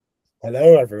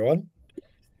Hello, everyone.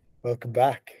 Welcome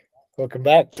back. Welcome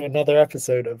back to another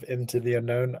episode of Into the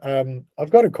Unknown.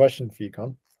 I've got a question for you,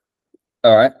 Con.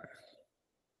 All right.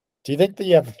 Do you think that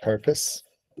you have a purpose?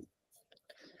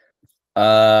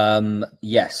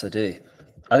 Yes, I do.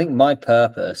 I think my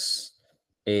purpose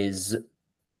is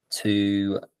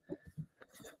to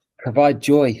provide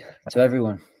joy to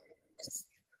everyone.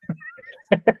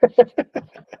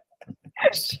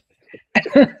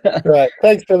 Right.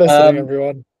 Thanks for listening, Um,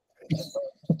 everyone.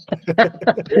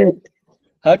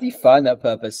 How do you find that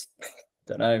purpose?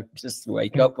 Don't know. Just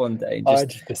wake up one day and I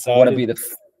just just want to be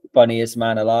decided. the funniest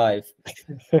man alive.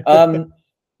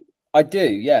 I do.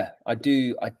 Yeah, I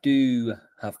do. I do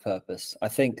have purpose. I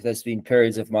think there's been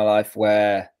periods of my life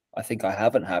where I think I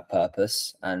haven't had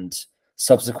purpose, and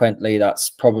subsequently, that's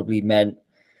probably meant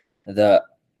that,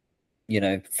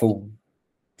 for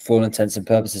all intents and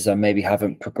purposes, I maybe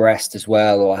haven't progressed as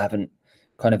well, or I haven't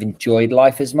kind of enjoyed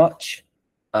life as much.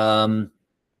 And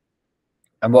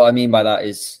what I mean by that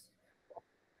is,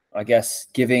 I guess,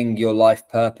 giving your life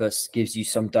purpose gives you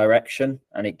some direction,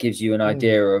 and it gives you an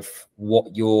idea of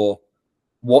what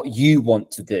you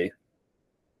want to do,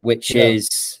 which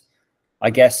is, I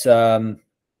guess, the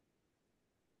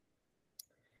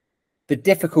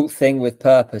difficult thing with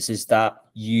purpose is that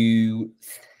you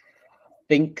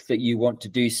think that you want to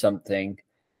do something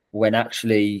when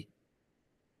actually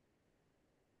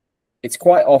it's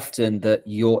quite often that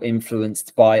you're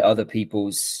influenced by other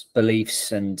people's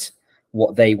beliefs and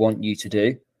what they want you to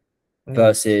do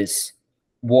versus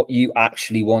what you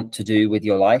actually want to do with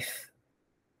your life.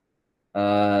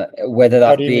 Whether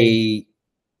that be,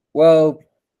 well,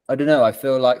 I don't know. I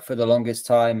feel like for the longest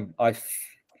time, I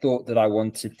thought that I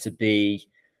wanted to be,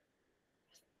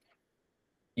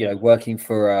 working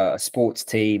for a sports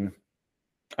team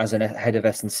as a head of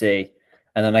S&C.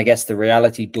 And then I guess the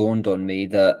reality dawned on me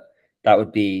that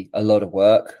would be a lot of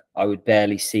work. I would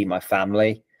barely see my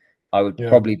family. I would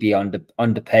probably be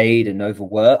underpaid and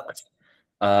overworked.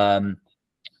 And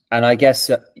I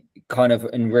guess kind of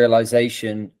in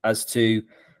realization as to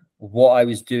what I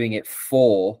was doing it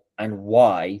for and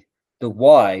why, the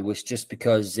why was just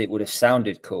because it would have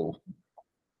sounded cool.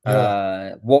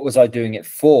 What was I doing it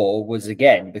for was,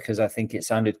 again, because I think it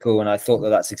sounded cool and I thought that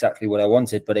that's exactly what I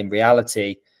wanted. But in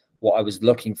reality, what I was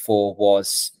looking for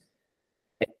was,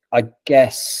 I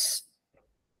guess,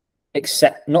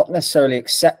 not necessarily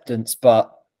acceptance,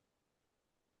 but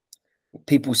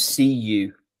people see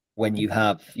you when you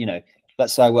have,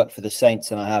 let's say I work for the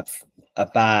Saints and I have a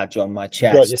badge on my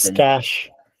chest. You got your stash.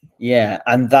 Yeah.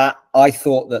 And that, I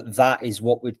thought that is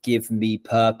what would give me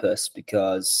purpose,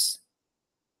 because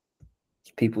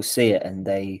people see it and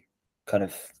they kind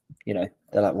of,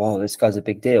 they're like, wow, this guy's a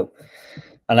big deal.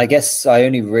 And I guess I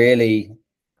only really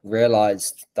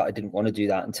realized that I didn't want to do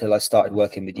that until I started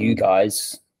working with you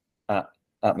guys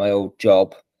at my old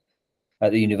job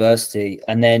at the university.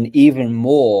 And then even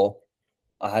more,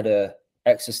 I had a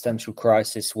existential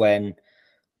crisis when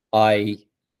I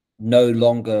no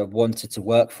longer wanted to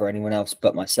work for anyone else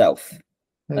but myself.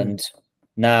 And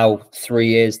now, 3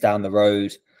 years down the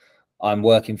road, I'm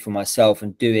working for myself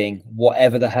and doing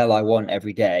whatever the hell I want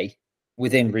every day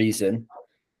within reason,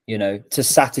 to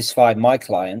satisfy my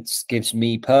clients gives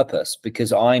me purpose,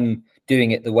 because I'm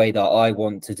doing it the way that I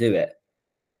want to do it,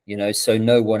 so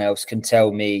no one else can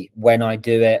tell me when I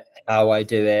do it, how I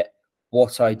do it,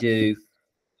 what I do.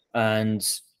 And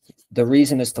the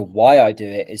reason as to why I do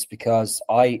it is because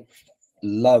I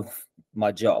love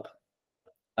my job.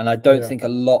 And I don't think a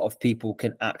lot of people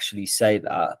can actually say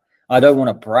that. I don't want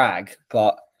to brag,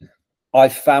 but I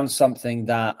found something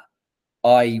that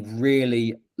I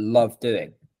really love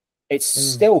doing. It's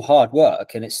still hard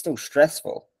work and it's still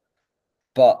stressful,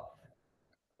 but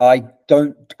I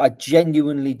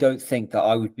genuinely don't think that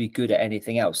I would be good at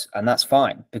anything else. And that's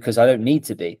fine, because I don't need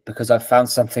to be, because I found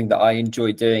something that I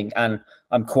enjoy doing and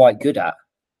I'm quite good at.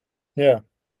 Yeah.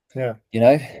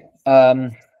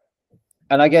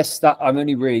 And I guess that I'm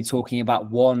only really talking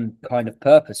about one kind of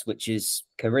purpose, which is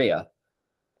career.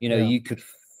 You could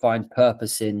find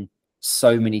purpose in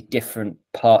so many different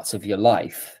parts of your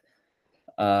life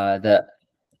that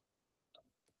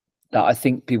I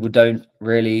think people don't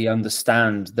really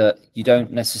understand, that you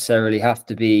don't necessarily have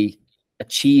to be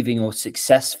achieving or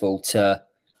successful to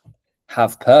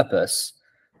have purpose.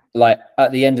 Like,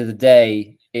 at the end of the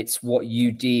day, it's what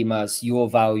you deem as your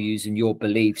values and your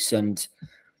beliefs, and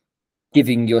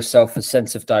giving yourself a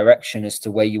sense of direction as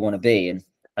to where you want to be. And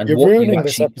You're what ruining you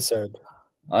actually... this episode.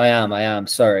 I am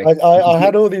sorry. I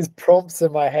had all these prompts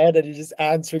in my head and you're just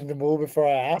answering them all before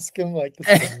I ask him. Like,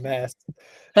 this is a mess.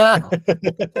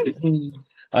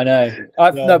 I know.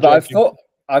 I've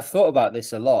I've thought about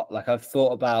this a lot. Like I've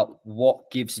thought about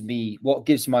what gives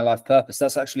my life purpose.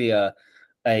 That's actually a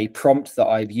prompt that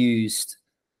I've used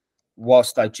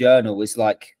whilst I journal, is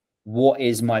like, what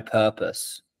is my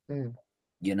purpose?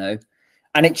 You know,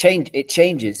 and it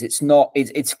changes. It's not,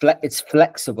 it's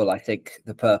flexible. I think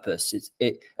the purpose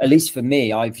at least for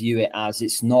me, I view it as,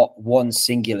 it's not one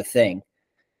singular thing,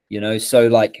 you know? So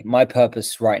like my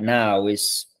purpose right now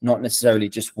is not necessarily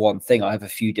just one thing. I have a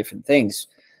few different things.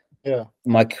 Yeah.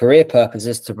 My career purpose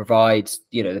is to provide,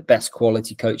 you know, the best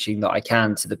quality coaching that I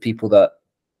can to the people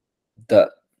that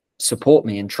support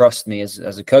me and trust me as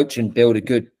a coach, and build a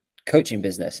good coaching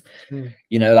business.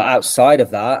 You know, like outside of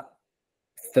that,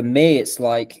 for me, it's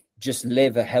like, just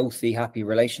live a healthy, happy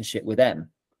relationship with them.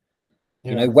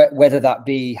 You know, whether that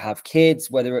be have kids,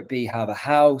 whether it be have a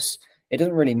house, it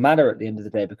doesn't really matter at the end of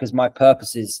the day, because my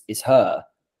purpose is her.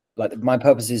 Like my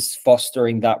purpose is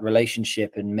fostering that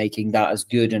relationship and making that as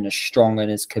good and as strong and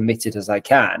as committed as I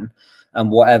can. And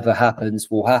whatever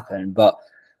happens will happen.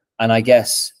 And I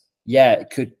guess, yeah, it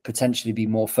could potentially be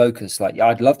more focused. Like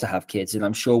I'd love to have kids, and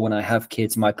I'm sure when I have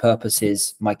kids, my purpose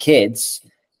is my kids,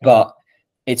 but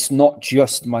it's not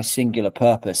just my singular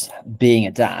purpose being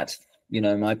a dad. You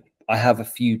know, I have a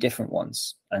few different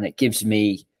ones, and it gives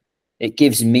me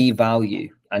value,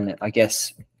 and I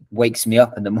guess wakes me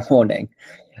up in the morning.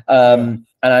 And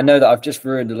I know that I've just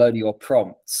ruined a load of your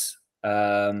prompts,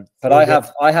 but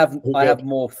I have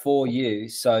more for you.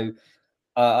 So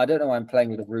I don't know why I'm playing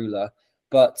with a ruler,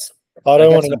 but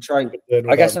I'm trying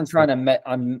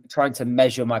to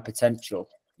measure my potential.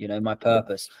 You know, my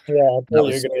purpose. Yeah, I thought you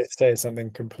were going to say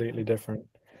something completely different.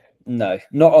 No,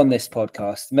 not on this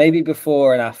podcast. Maybe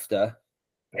before and after,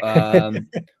 or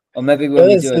maybe when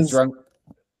we do a drunk.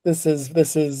 This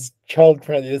is child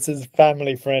friendly. This is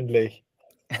family friendly.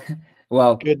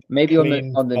 Well, good, maybe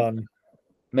clean, on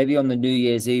the New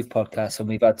Year's Eve podcast when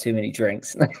we've had too many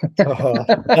drinks.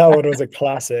 That one was a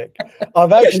classic.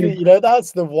 I've actually, you know,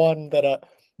 that's the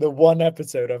one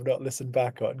episode I've not listened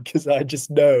back on, because I just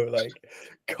know, like,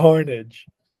 carnage.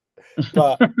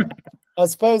 But I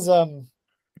suppose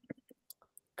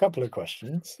couple of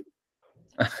questions,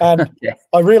 and yeah.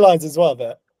 I realize as well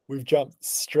that we've jumped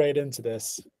straight into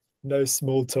this, no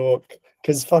small talk,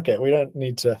 because fuck it, we don't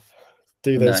need to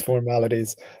do those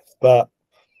formalities. But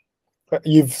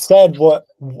you've said what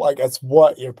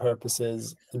your purpose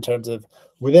is in terms of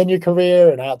within your career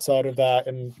and outside of that,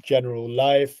 in general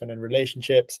life and in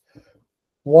relationships.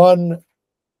 One,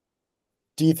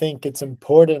 do you think it's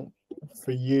important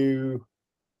for you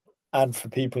and for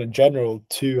people in general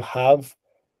to have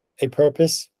a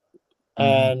purpose?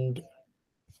 And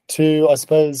two, I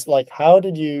suppose, like, how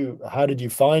did you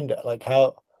find it? Like,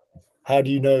 how do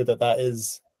you know that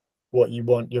is what you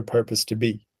want your purpose to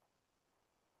be?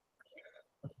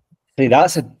 See,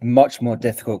 that's a much more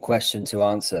difficult question to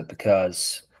answer,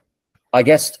 because I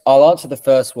guess I'll answer the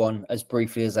first one as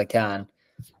briefly as I can.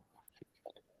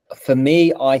 For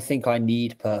me, I think I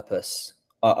need purpose.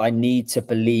 I need to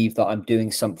believe that I'm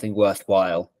doing something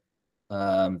worthwhile,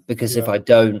 because if I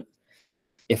don't,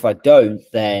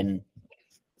 then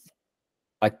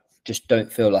I just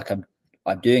don't feel like I'm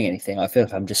doing anything. I feel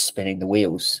like I'm just spinning the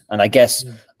wheels. And I guess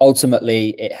ultimately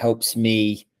it helps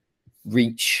me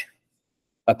reach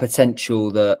a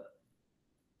potential that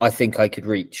I think I could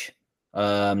reach.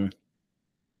 I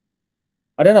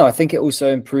don't know. I think it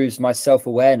also improves my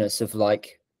self-awareness of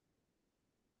like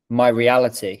my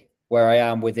reality, where I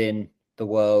am within the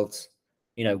world,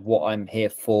 you know, what I'm here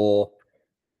for,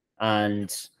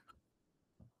 and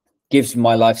gives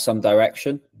my life some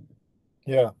direction.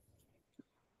 Yeah.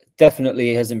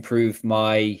 Definitely has improved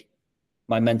my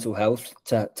mental health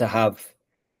to have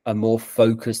a more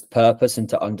focused purpose and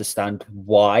to understand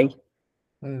why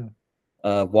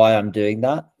I'm doing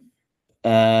that.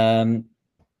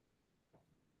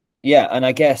 Yeah, and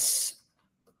I guess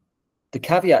the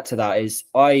caveat to that is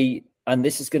and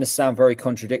this is going to sound very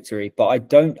contradictory, but I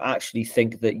don't actually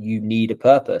think that you need a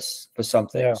purpose for some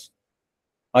things.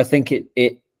 I think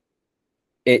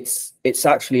it's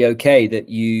actually okay that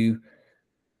you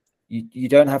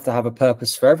don't have to have a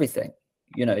purpose for everything.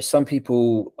 You know, some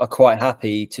people are quite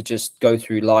happy to just go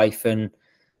through life and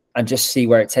just see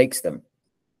where it takes them,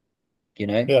 you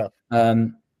know? Yeah.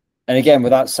 And again,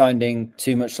 without sounding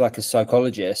too much like a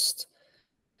psychologist,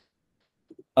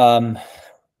 I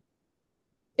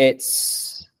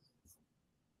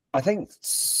think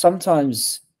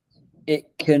sometimes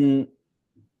it can,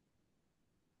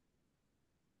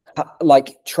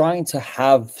 like, trying to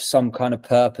have some kind of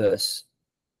purpose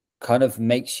kind of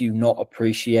makes you not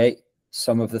appreciate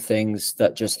some of the things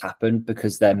that just happen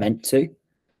because they're meant to,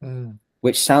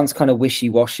 which sounds kind of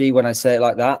wishy-washy when I say it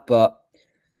like that. But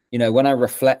you know, when I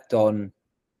reflect on,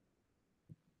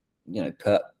 you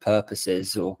know,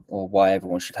 purposes or why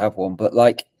everyone should have one, but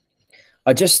like,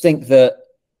 I just think that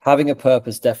having a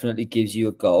purpose definitely gives you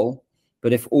a goal.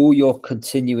 But if all you're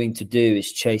continuing to do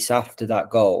is chase after that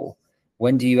goal,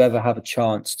 when do you ever have a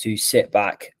chance to sit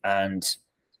back and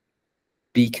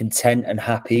be content and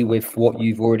happy with what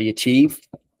you've already achieved?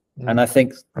 And I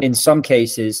think in some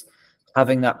cases,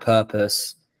 having that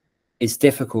purpose is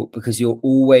difficult because you're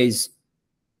always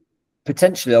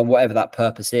potentially, on whatever that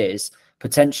purpose is,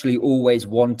 potentially always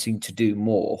wanting to do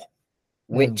more,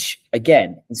 which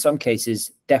again, in some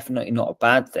cases, definitely not a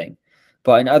bad thing.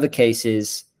 But in other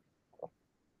cases,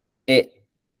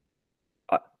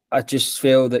 I just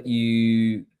feel that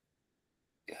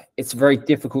it's very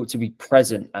difficult to be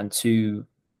present and to,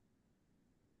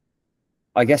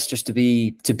 I guess, just to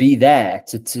be there,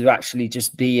 to actually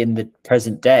just be in the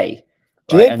present day.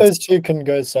 Do you think those two can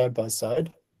go side by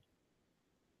side?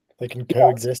 They can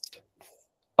coexist?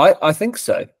 I think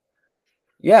so.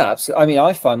 Yeah, absolutely. I mean,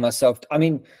 I find myself, I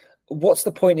mean, what's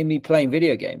the point in me playing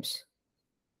video games?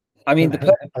 I mean,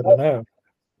 I don't know.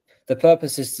 The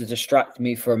purpose is to distract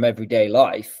me from everyday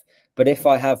life. But if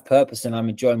I have purpose and I'm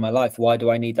enjoying my life, why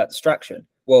do I need that distraction?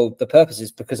 Well, the purpose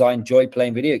is because I enjoy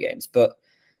playing video games. But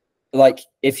like,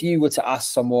 if you were to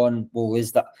ask someone, well,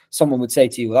 is that, someone would say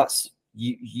to you, well, that's,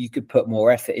 you could put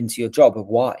more effort into your job. Of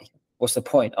why? What's the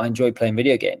point? I enjoy playing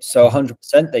video games. So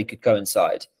 100% they could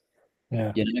coincide.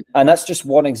 Yeah. You know, and that's just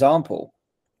one example.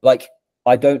 Like,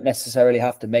 I don't necessarily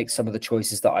have to make some of the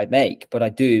choices that I make, but I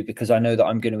do because I know that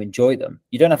I'm going to enjoy them.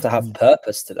 You don't have to have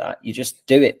purpose to that. You just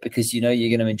do it because you know you're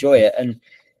going to enjoy it. And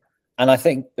I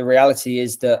think the reality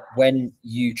is that when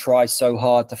you try so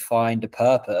hard to find a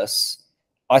purpose,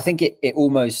 I think it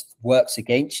almost works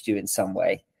against you in some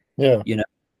way. Yeah. You know,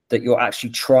 that you're actually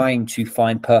trying to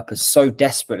find purpose so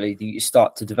desperately that you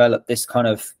start to develop this kind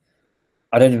of,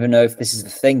 I don't even know if this is the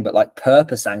thing, but like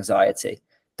purpose anxiety,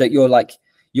 that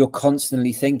you're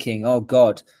constantly thinking, oh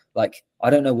God, like, I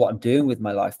don't know what I'm doing with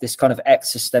my life. This kind of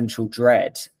existential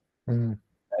dread. And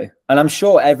I'm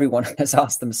sure everyone has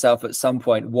asked themselves at some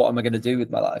point, what am I going to do with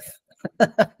my life?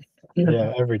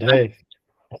 Yeah, every day.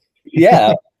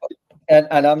 Yeah. And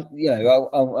I'm, you know,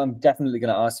 I'm definitely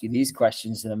going to ask you these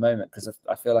questions in a moment, because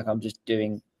I feel like I'm just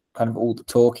doing kind of all the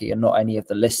talking and not any of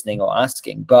the listening or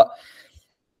asking. But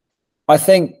I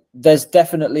think there's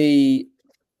definitely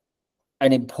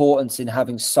an importance in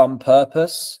having some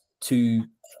purpose to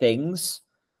things,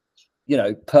 you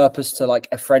know, purpose to like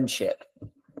a friendship.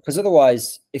 Because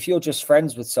otherwise, if you're just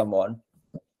friends with someone,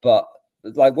 but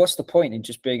like, what's the point in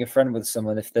just being a friend with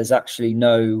someone if there's actually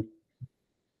no,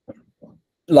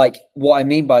 like, what I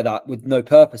mean by that with no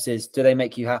purpose is, do they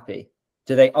make you happy?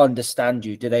 Do they understand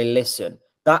you? Do they listen?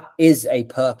 That is a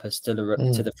purpose to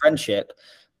the friendship,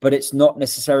 but it's not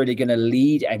necessarily going to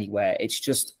lead anywhere. It's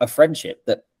just a friendship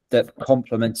that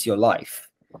complements your life.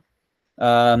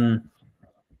 You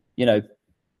know,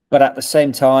 but at the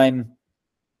same time,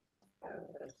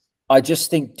 I just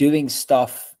think doing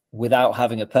stuff without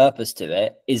having a purpose to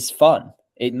it is fun.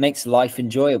 It makes life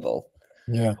enjoyable.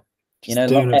 Yeah. You know,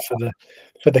 doing it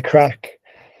for the crack.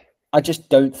 I just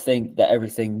don't think that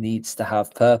everything needs to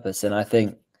have purpose. And I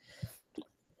think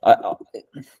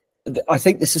I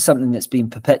think this is something that's been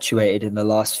perpetuated in the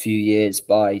last few years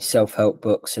by self-help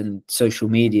books and social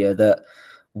media, that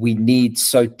we need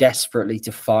so desperately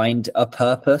to find a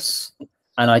purpose.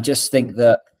 And I just think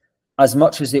that as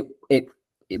much as it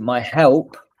might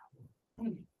help,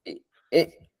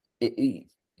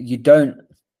 you don't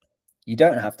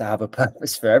have to have a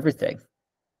purpose for everything.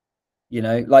 You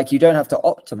know, like, you don't have to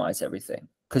optimize everything,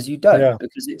 because you don't,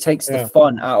 because it takes the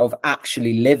fun out of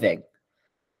actually living.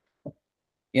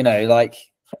 You know, like,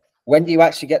 when do you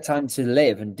actually get time to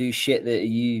live and do shit that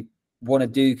you want to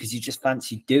do because you just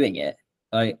fancy doing it?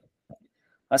 Like,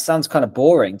 that sounds kind of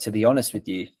boring, to be honest with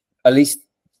you. At least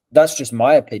that's just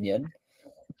my opinion.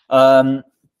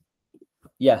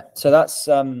 Yeah. So that's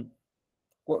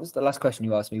what was the last question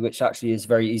you asked me, which actually is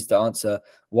very easy to answer.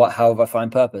 How have I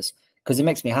find purpose? Because it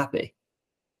makes me happy.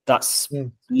 That's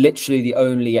literally the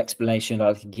only explanation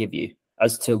I can give you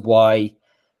as to why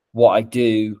what I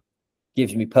do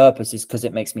gives me purpose, is because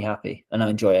it makes me happy and I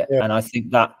enjoy it. And I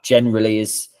think that generally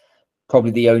is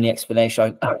probably the only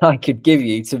explanation I could give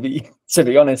you, to be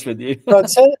honest with you. I'd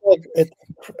say, like,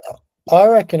 I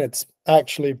reckon it's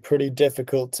actually pretty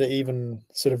difficult to even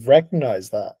sort of recognize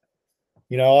that.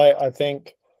 You know, I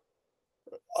think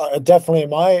definitely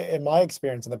in my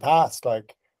experience in the past,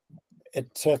 like,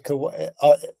 it took away.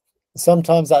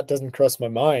 Sometimes that doesn't cross my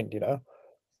mind, you know,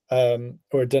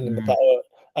 or it didn't in the past.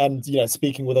 And, you know,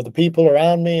 speaking with other people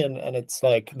around me, and it's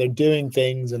like they're doing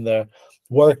things and they're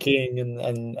working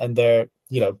and they're,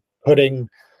 you know, putting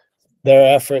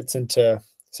their efforts into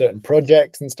certain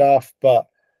projects and stuff, but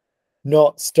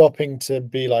not stopping to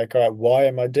be like, all right, why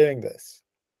am I doing this?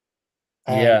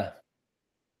 And, Yeah.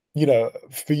 you know,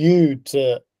 for you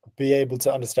to be able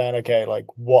to understand, okay, like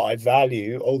what I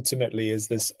value ultimately is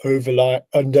this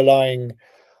underlying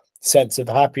sense of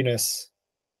happiness,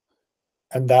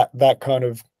 and that kind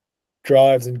of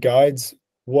drives and guides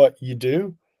what you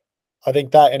do. I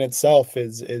think that in itself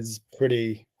is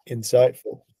pretty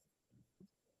insightful.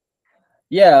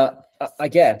 Yeah, I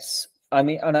guess. I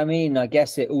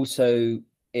guess it also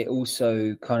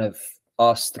kind of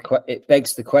it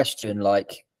begs the question,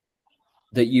 like,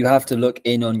 that you have to look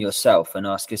in on yourself and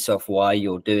ask yourself why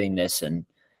you're doing this, and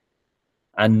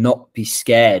not be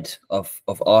scared of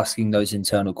asking those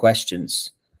internal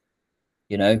questions.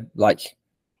 You know, like,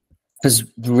 because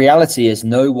the reality is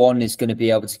no one is going to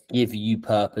be able to give you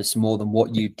purpose more than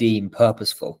what you deem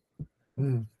purposeful.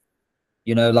 Mm.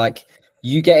 You know, like,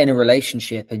 you get in a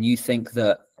relationship and you think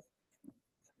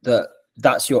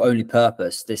that's your only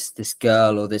purpose, this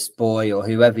girl or this boy or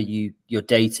whoever you're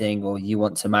dating or you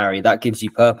want to marry, that gives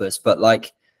you purpose. But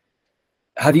like,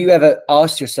 have you ever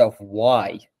asked yourself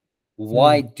why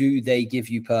do they give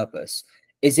you purpose?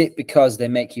 Is it because they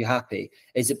make you happy?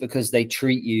 Is it because they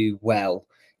treat you well?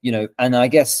 You know, and I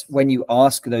guess when you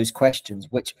ask those questions,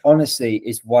 which honestly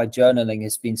is why journaling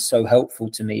has been so helpful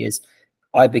to me, is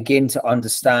I begin to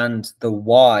understand the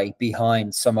why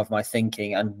behind some of my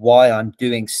thinking and why I'm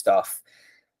doing stuff.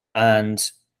 And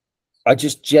I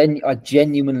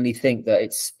genuinely think that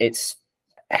it's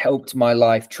helped my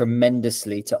life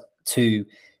tremendously to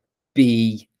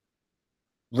be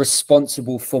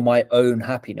responsible for my own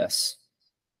happiness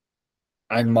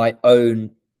and my own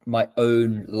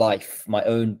life, my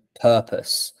own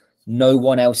purpose. No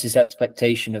one else's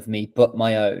expectation of me but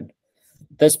my own.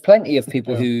 There's plenty of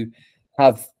people who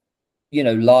have, you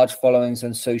know, large followings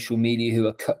on social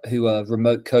media, who are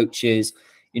remote coaches,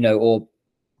 you know, or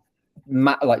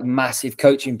like massive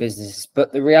coaching businesses.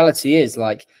 But the reality is,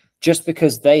 like, just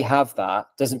because they have that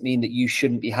doesn't mean that you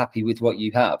shouldn't be happy with what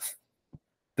you have.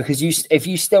 Because if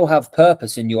you still have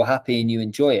purpose and you're happy and you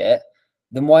enjoy it,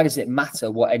 then why does it matter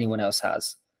what anyone else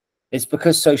has? It's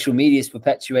because social media has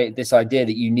perpetuated this idea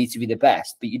that you need to be the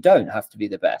best, but you don't have to be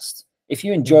the best. If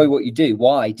you enjoy what you do,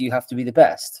 why do you have to be the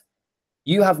best?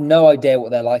 You have no idea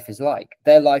what their life is like.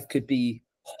 Their life could be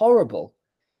horrible,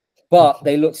 but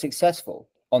they look successful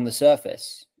on the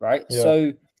surface, right? Yeah.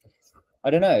 So I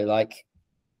don't know, like,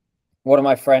 one of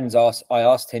my friends I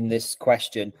asked him this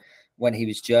question when he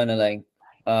was journaling.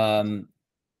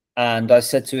 And I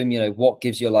said to him, you know, what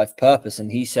gives your life purpose?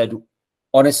 And he said,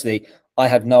 honestly, I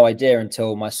had no idea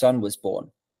until my son was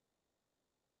born.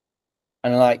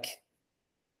 And like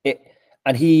it,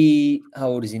 and how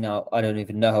old is he now? I don't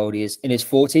even know how old he is. In his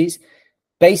 40s.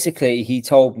 Basically, he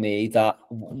told me that,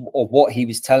 or what he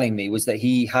was telling me was that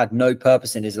he had no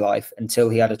purpose in his life until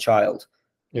he had a child.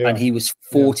 Yeah. And he was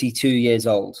 42 years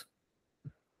old.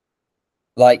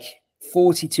 Like,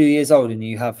 42 years old and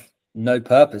you have no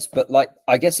purpose. But like,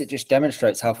 I guess it just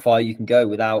demonstrates how far you can go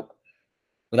without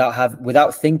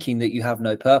thinking that you have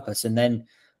no purpose, and then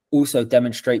also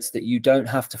demonstrates that you don't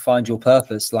have to find your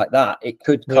purpose like that. It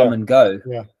could come and go.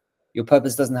 Yeah. Your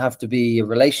purpose doesn't have to be a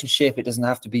relationship. It doesn't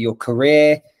have to be your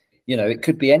career. You know, it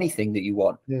could be anything that you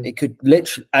want. It could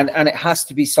literally, and it has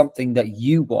to be something that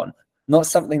you want, not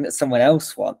something that someone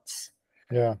else wants.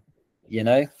 Yeah. You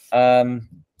know?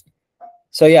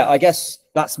 So yeah, I guess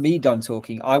that's me done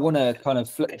talking. I want to kind of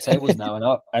flip the tables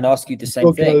now and ask you the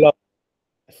same thing.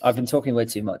 I've been talking way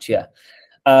too much. Yeah.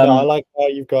 No, I like how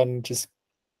you've gone just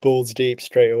balls deep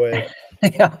straight away.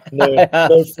 Yeah. No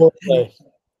foreplay.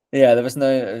 Yeah, there was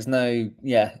no,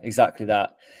 yeah, exactly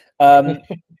that.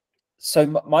 So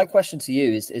my question to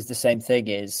you is the same thing,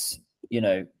 is, you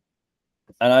know,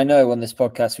 and I know on this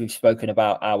podcast we've spoken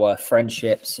about our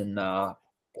friendships and our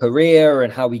career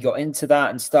and how we got into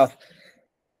that and stuff.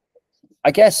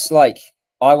 I guess, like,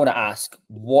 I want to ask,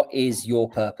 what is your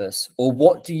purpose, or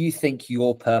what do you think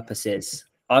your purpose is?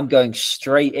 I'm going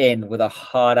straight in with a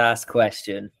hard ass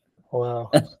question. Wow.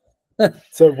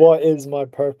 So what is my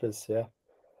purpose? Yeah.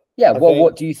 Yeah.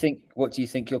 What do you think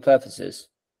your purpose is?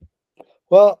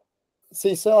 Well,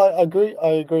 see, so I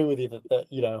agree with you that,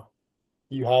 you know,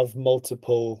 you have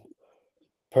multiple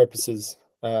purposes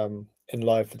in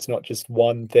life. It's not just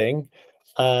one thing.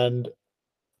 And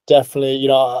definitely, you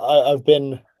know, I've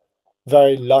been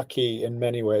very lucky in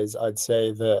many ways. I'd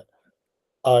say that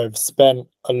I've spent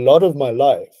a lot of my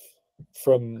life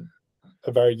from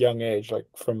a very young age, like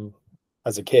from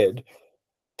as a kid,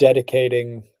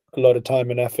 dedicating a lot of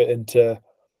time and effort into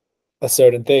a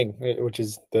certain thing, which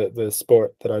is the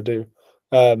sport that I do.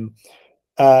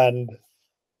 And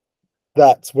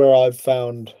that's where I've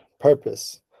found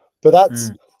purpose. But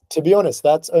that's, to be honest,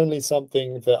 that's only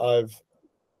something that I've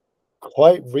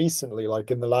quite recently,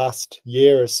 like in the last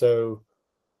year or so,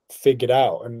 figured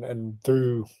out, and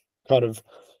through kind of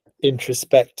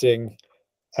introspecting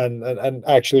and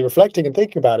actually reflecting and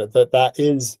thinking about it, that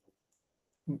is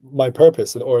my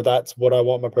purpose, or that's what I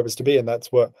want my purpose to be, and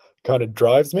that's what kind of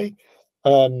drives me.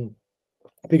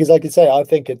 Because like I say, I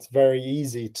think it's very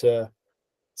easy to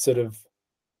sort of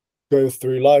go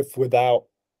through life without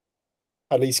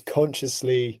at least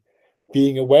consciously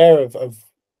being aware of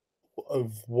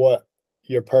what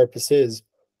your purpose is,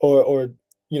 or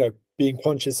being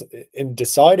conscious in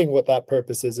deciding what that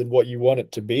purpose is and what you want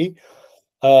it to be.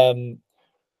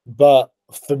 But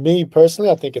for me personally,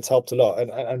 I think it's helped a lot.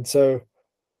 And so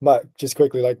just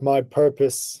quickly, like my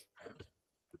purpose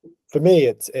for me,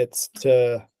 it's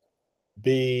to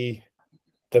be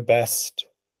the best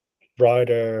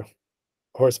rider,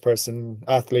 horse person,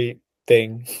 athlete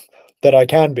thing that I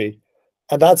can be.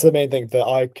 And that's the main thing, that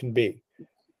I can be.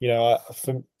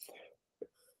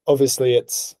 Obviously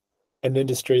it's an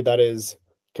industry that is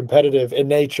competitive in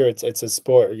nature. It's a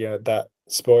sport, that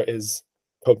sport is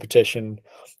competition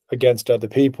against other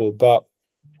people. But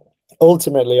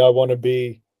ultimately, I want to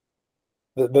be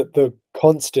the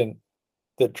constant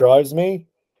that drives me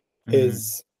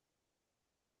is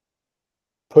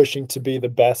pushing to be the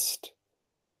best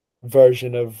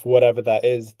version of whatever that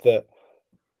is that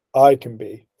I can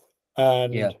be.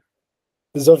 And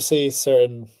there's obviously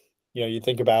certain, you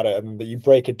think about it and that you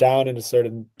break it down into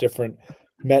certain different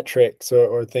metrics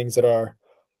or things that are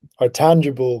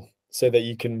tangible, so that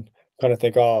you can kind of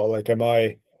think, oh, like, am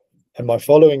I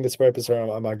following this purpose,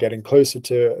 or am I getting closer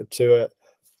to it?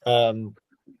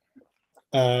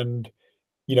 And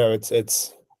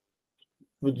it's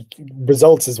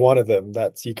results is one of them.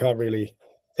 That's, you can't really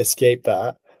escape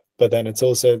that. But then it's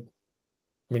also, I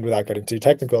mean, without getting too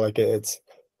technical, like it's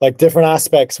like different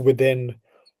aspects within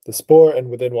the sport and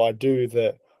within what I do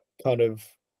that kind of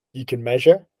you can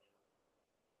measure.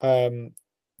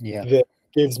 That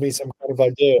gives me some kind of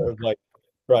idea of like,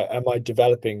 right, am I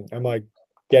developing? Am I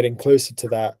getting closer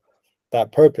to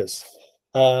that purpose?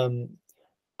 And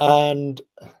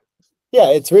yeah,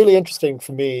 it's really interesting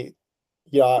for me.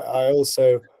 I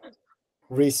also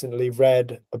recently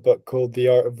read a book called The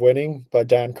Art of Winning by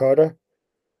Dan Carter.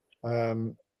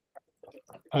 And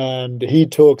he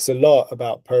talks a lot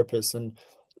about purpose, and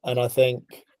I think,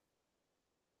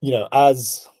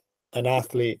 as an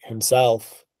athlete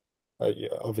himself,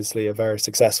 obviously a very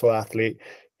successful athlete,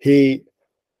 he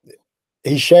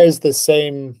shares the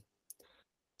same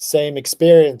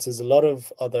experience as a lot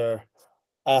of other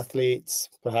athletes,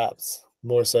 perhaps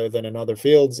more so than in other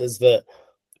fields, is that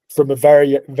from a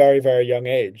very, very, very young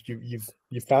age, you've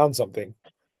found something.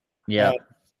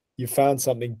 You found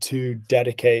something to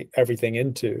dedicate everything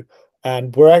into.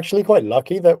 And we're actually quite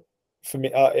lucky that, for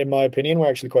me, in my opinion, we're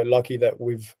actually quite lucky that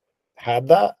we've had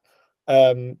that.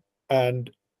 And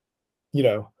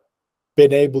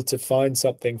been able to find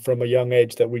something from a young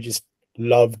age that we just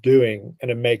love doing, and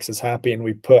it makes us happy, and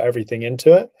we put everything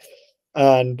into it.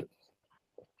 And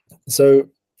so,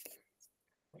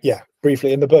 yeah,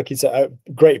 briefly in the book, he said, a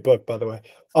great book, by the way.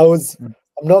 I'm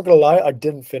not gonna lie, I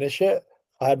didn't finish it.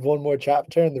 I had one more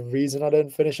chapter, and the reason I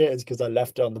didn't finish it is because I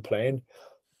left it on the plane.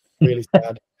 Really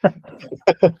sad.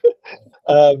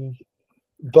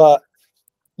 But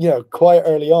quite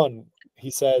early on, he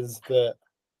says that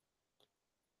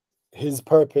his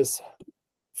purpose,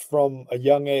 from a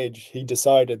young age, he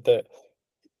decided that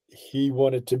he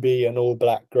wanted to be an all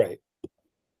black great.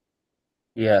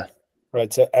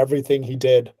 Right. So everything he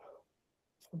did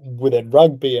within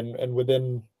rugby and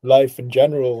within life in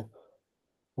general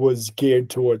was geared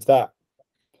towards that.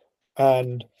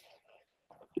 And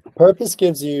purpose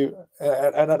gives you,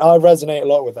 and I resonate a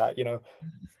lot with that,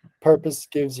 purpose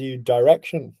gives you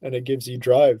direction, and it gives you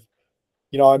drive.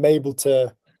 I'm able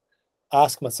to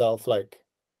ask myself, like,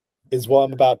 is what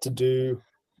I'm about to do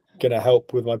going to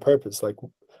help with my purpose? Like,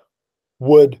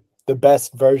 would the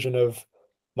best version of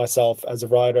myself as a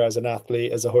rider, as an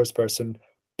athlete, as a horse person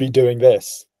be doing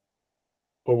this?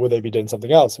 Or would they be doing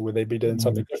something else? Or would they be doing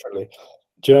something differently?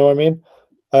 Do you know what I mean?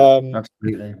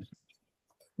 Absolutely.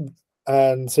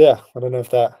 And so, yeah, I don't know if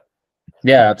that.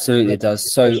 Yeah, absolutely, it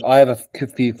does. So I have a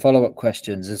few follow-up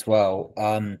questions as well.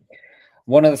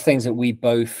 One of the things that we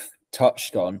both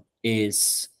touched on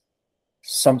is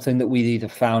something that we either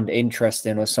found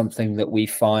interesting or something that we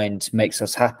find makes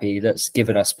us happy, that's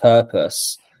given us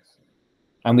purpose.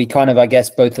 And we kind of, I guess,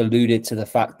 both alluded to the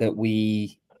fact that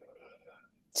we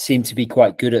seem to be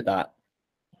quite good at that,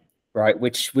 right?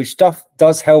 Which stuff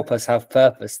does help us have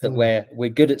purpose, that we're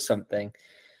good at something.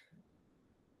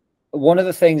 One of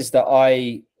the things that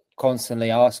I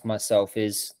constantly ask myself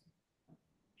is,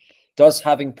 does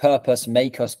having purpose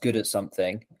make us good at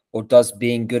something, or does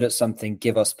being good at something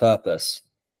give us purpose?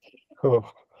 Oh.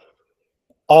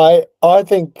 I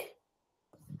think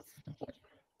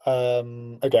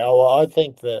okay, well, I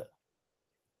think that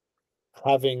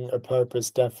having a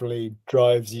purpose definitely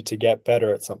drives you to get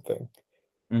better at something.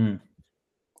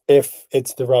 If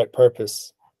it's the right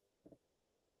purpose.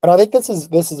 And I think this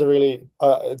is a really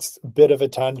it's a bit of a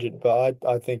tangent, but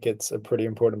I think it's a pretty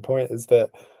important point, is that,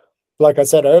 like I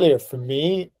said earlier, for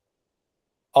me,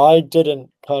 I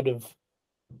didn't kind of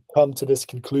come to this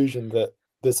conclusion that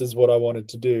this is what I wanted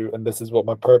to do and this is what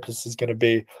my purpose is going to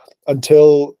be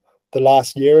until the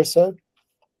last year or so.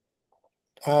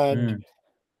 And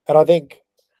I think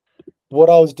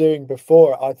what I was doing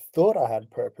before, I thought I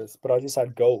had purpose, but I just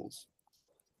had goals.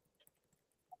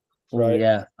 Right?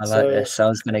 Yeah, I like this. I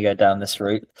was going to go down this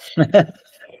route.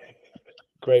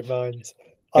 Great minds.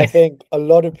 I think a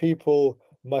lot of people,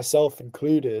 myself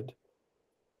included,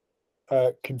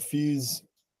 confuse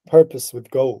purpose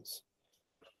with goals.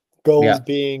 Goals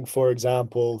being, for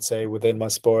example, say within my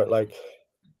sport, like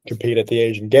compete at the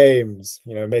Asian Games,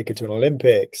 make it to an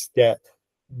Olympics, get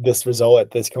this result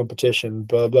at this competition,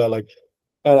 blah blah. Like,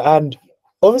 and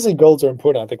obviously goals are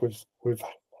important. I think we've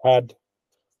had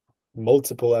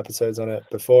multiple episodes on it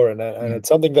before, and it's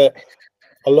something that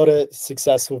a lot of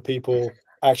successful people,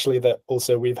 actually, that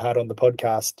also we've had on the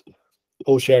podcast,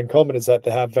 all share in common, is that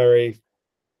they have a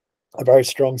very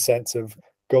strong sense of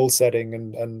goal setting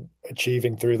and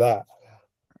achieving through that.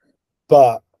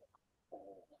 But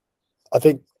I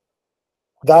think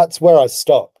that's where I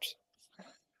stopped,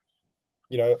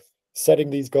 setting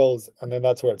these goals, and then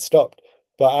that's where it stopped.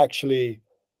 But actually,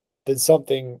 there's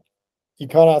something, you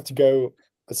kind of have to go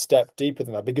a step deeper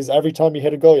than that, because every time you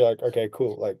hit a goal, you're like, okay,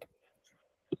 cool, like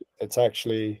it's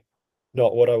actually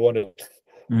not what I wanted.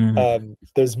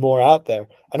 There's more out there,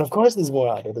 and of course there's more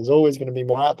out there. There's always going to be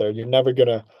more out there. You're never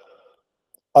gonna,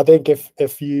 I think,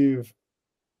 if you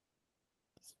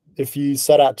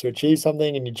set out to achieve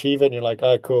something and you achieve it and you're like,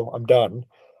 oh cool, I'm done,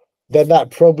 then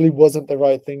that probably wasn't the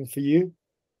right thing for you.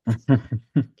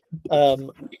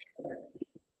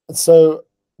 So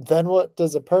then what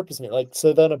does a purpose mean? Like,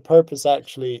 so then a purpose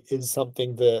actually is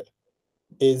something that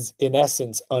is in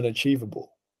essence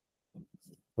unachievable,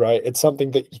 right? It's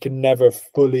something that you can never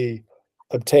fully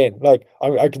obtain. Like,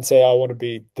 I can say I want to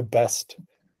be the best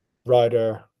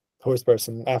rider, horse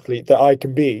person, athlete that I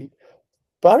can be,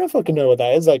 but I don't fucking know what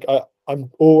that is. Like, I'm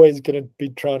always going to be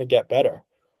trying to get better,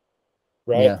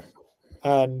 right? Yeah.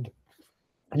 And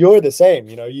you're the same.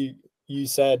 You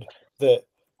said that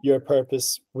your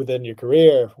purpose within your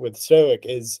career with Stoic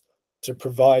is to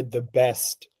provide the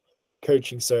best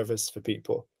coaching service for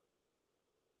people,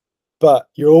 but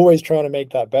you're always trying to make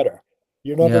that better.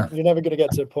 You're never going to get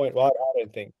to a point. Well, I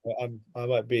don't think I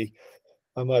might be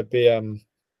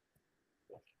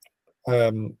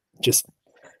just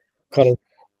kind of,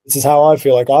 this is how I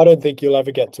feel. Like, I don't think you'll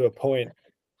ever get to a point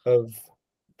of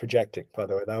projecting, by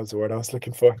the way, that was the word I was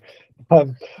looking for.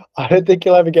 I don't think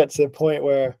you'll ever get to a point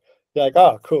where you're like,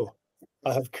 oh cool,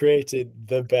 I have created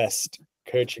the best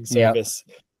coaching service.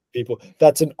 People,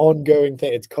 that's an ongoing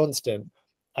thing. It's constant,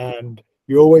 and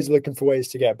you're always looking for ways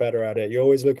to get better at it. You're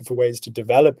always looking for ways to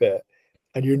develop it,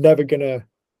 and you're never gonna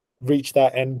reach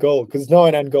that end goal, because it's not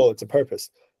an end goal, it's a purpose.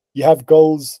 You have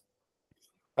goals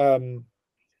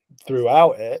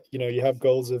throughout it. You have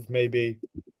goals of, maybe,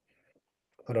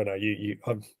 I don't know,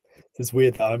 it's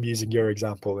weird that I'm using your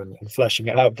example and fleshing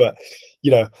it out, but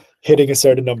hitting a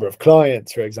certain number of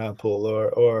clients, for example,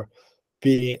 or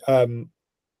be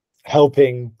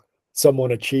helping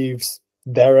someone achieve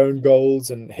their own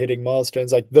goals and hitting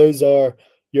milestones. Like, those are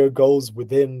your goals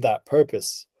within that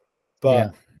purpose.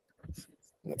 But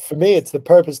for me, it's the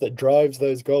purpose that drives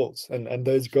those goals, and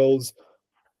those goals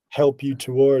help you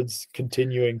towards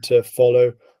continuing to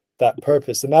follow that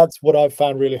purpose. And that's what I've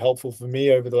found really helpful for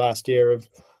me over the last year, of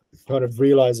kind of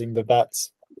realizing that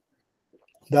that's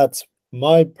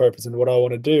my purpose, and what I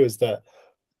want to do is that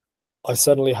I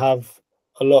suddenly have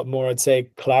a lot more, I'd say,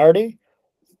 clarity.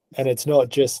 And it's not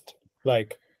just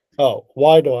like, oh,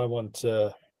 why do I want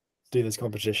to do this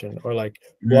competition, or like,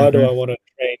 why do I want to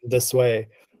train this way?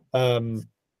 If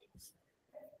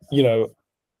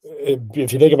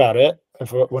you think about it,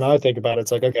 when I think about it,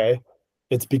 it's like, okay,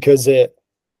 it's because it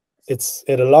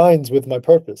aligns with my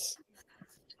purpose,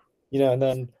 and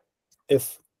then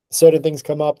if certain things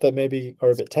come up that maybe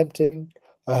are a bit tempting,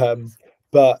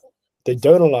 but they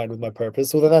don't align with my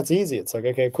purpose, well, then that's easy. It's like,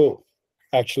 okay, cool.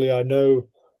 Actually, I know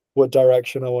what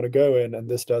direction I want to go in, and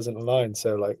this doesn't align.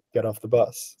 So, like, get off the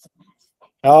bus.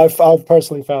 I've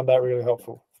personally found that really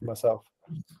helpful for myself.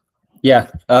 Yeah.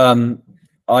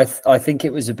 I think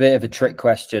it was a bit of a trick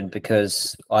question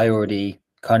because I already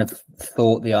kind of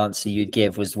thought the answer you'd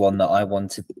give was one that I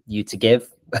wanted you to give.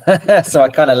 So I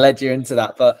kind of led you into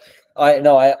that. But I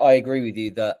agree with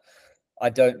you that I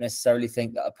don't necessarily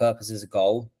think that a purpose is a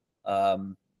goal.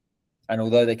 And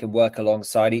although they can work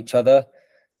alongside each other,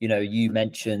 you know, you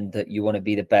mentioned that you want to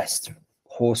be the best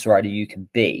horse rider you can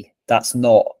be. That's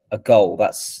not a goal.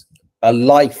 That's a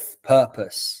life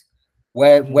purpose,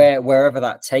 wherever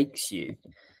that takes you.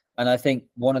 And I think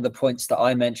one of the points that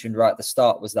I mentioned right at the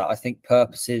start was that I think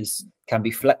purposes can be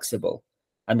flexible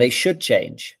and they should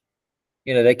change.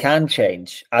 You know, they can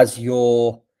change as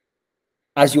your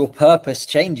purpose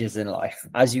changes in life.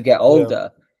 As you get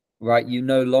older, right? You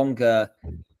no longer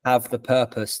have the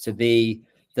purpose to be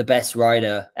the best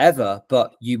rider ever,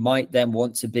 but you might then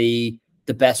want to be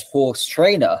the best horse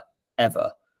trainer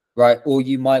ever, right? Or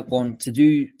you might want to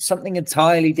do something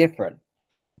entirely different,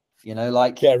 you know,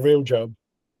 like a real job.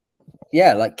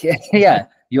 Yeah, like yeah,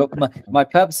 my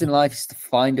purpose in life is to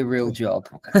find a real job.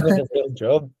 A real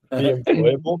job, be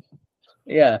employable.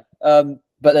 Yeah.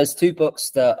 But there's two books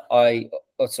that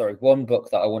one book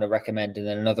that I want to recommend, and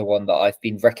then another one that I've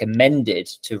been recommended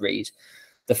to read.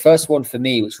 The first one for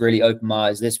me, which really opened my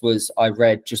eyes, I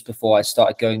read just before I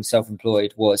started going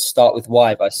self-employed, was Start With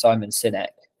Why by Simon Sinek.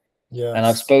 Yeah. And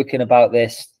I've spoken about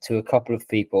this to a couple of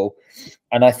people.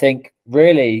 And I think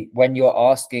really when you're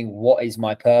asking, what is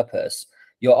my purpose?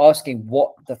 You're asking,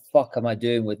 what the fuck am I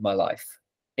doing with my life?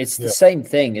 It's the same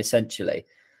thing, essentially.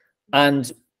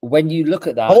 And when you look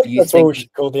at that, that's what we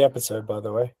should call the episode, by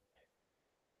the way.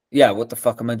 Yeah, what the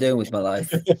fuck am I doing with my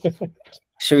life?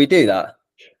 Should we do that?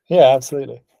 Yeah,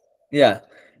 absolutely. Yeah.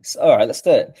 So, all right, let's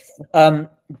do it.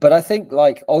 But I think,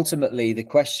 like, ultimately the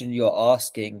question you're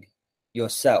asking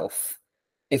yourself,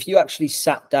 if you actually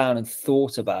sat down and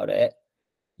thought about it,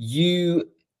 you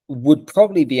would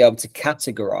probably be able to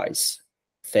categorize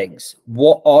things.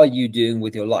 What are you doing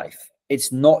with your life?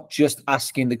 It's not just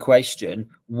asking the question,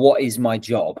 what is my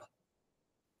job?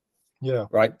 Yeah.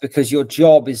 Right. Because your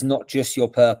job is not just your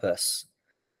purpose,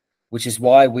 which is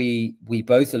why we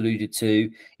both alluded to,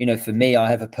 you know, for me, I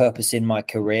have a purpose in my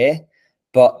career,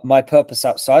 but my purpose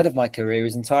outside of my career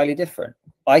is entirely different.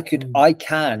 I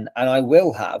can, and I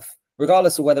will have,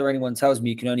 regardless of whether anyone tells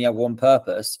me you can only have one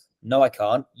purpose. No, I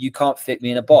can't. You can't fit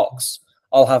me in a box.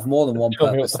 I'll have more than one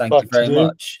purpose. Thank you very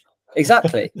much.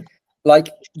 Exactly. Like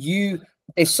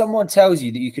if someone tells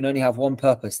you that you can only have one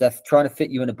purpose, they're trying to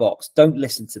fit you in a box. Don't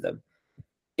listen to them.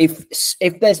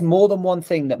 If there's more than one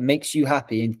thing that makes you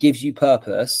happy and gives you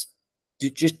purpose,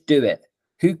 just do it.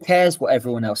 Who cares what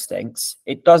everyone else thinks?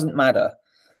 It doesn't matter.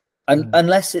 And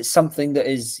unless it's something that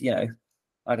is, you know,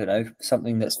 I don't know,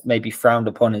 something that's maybe frowned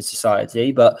upon in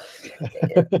society, but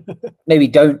maybe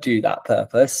don't do that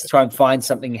purpose. Try and find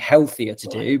something healthier to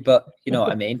do. But you know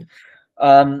what I mean?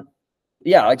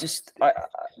 Yeah,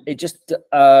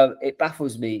 it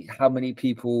baffles me how many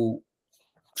people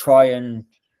try and,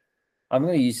 I'm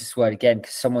going to use this word again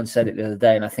because someone said it the other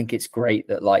day, and I think it's great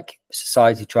that like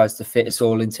society tries to fit us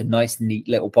all into nice, neat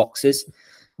little boxes.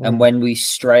 And when we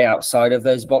stray outside of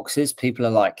those boxes, people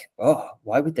are like, oh,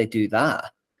 why would they do that?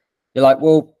 You're like,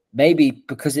 well, maybe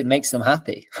because it makes them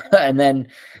happy. And then,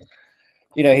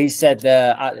 you know, he said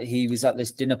he was at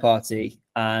this dinner party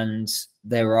and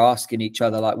they were asking each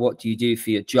other, like, what do you do for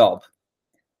your job?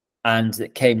 And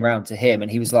it came round to him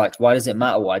and he was like, why does it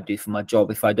matter what I do for my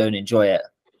job if I don't enjoy it?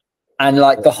 And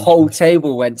like the whole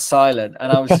table went silent.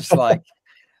 And I was just like,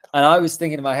 and I was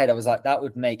thinking in my head, I was like, that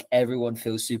would make everyone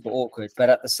feel super awkward. But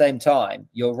at the same time,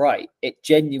 you're right. It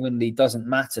genuinely doesn't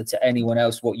matter to anyone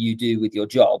else what you do with your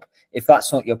job. If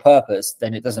that's not your purpose,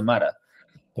 then it doesn't matter.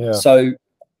 Yeah. So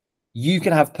you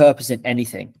can have purpose in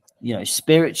anything, you know,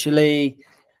 spiritually,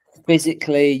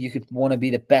 physically. You could want to be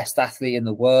the best athlete in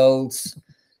the world.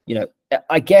 You know,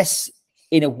 I guess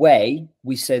in a way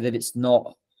we say that it's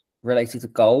not related to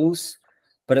goals,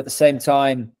 but at the same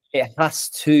time, it has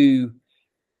to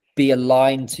be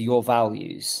aligned to your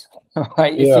values,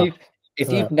 right? Yeah.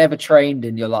 If you've never trained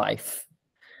in your life,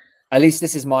 at least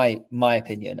this is my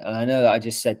opinion, and I know that I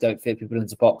just said don't fit people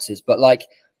into boxes, but like,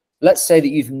 let's say that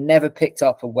you've never picked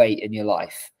up a weight in your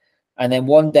life, and then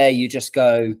one day you just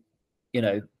go, you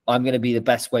know, I'm going to be the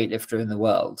best weightlifter in the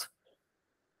world.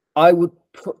 I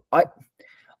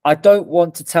don't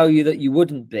want to tell you that you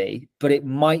wouldn't be, but it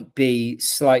might be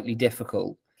slightly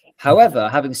difficult. However,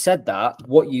 having said that,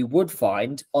 what you would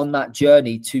find on that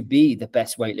journey to be the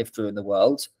best weightlifter in the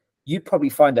world you probably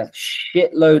find a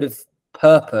shitload of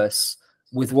purpose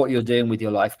with what you're doing with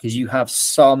your life because you have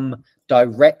some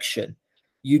direction.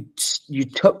 You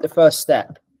took the first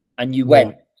step and you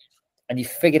went and you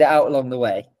figured it out along the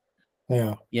way.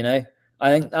 Yeah. You know,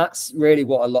 I think that's really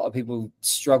what a lot of people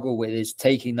struggle with, is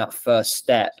taking that first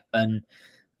step and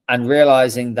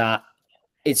realizing that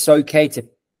it's okay to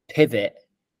pivot,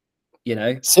 you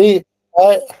know. See,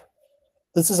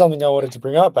 this is something I wanted to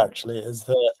bring up actually, is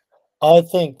that I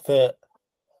think that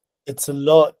it's a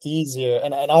lot easier,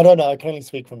 and I don't know, I can only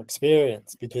speak from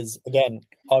experience because, again,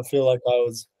 I feel like I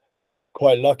was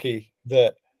quite lucky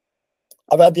that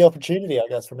I've had the opportunity, I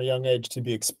guess, from a young age to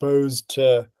be exposed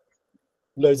to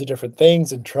loads of different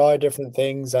things and try different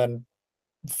things and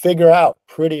figure out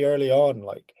pretty early on,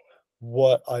 like,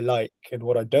 what I like and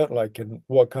what I don't like and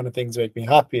what kind of things make me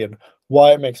happy and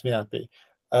why it makes me happy.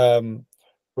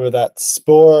 Whether that's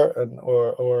sport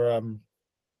or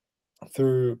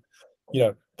through,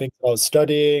 things I was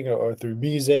studying or through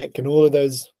music and all of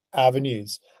those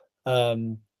avenues. I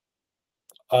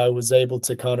was able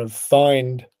to kind of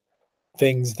find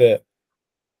things that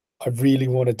I really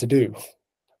wanted to do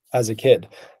as a kid.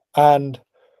 And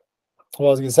what I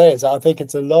was going to say is I think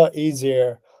it's a lot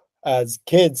easier as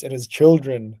kids and as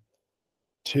children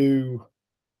to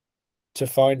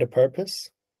find a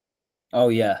purpose. Oh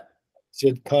yeah.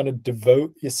 To kind of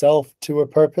devote yourself to a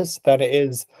purpose than it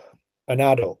is an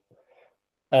adult.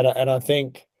 And I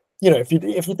think, if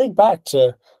you think back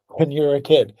to when you were a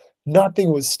kid,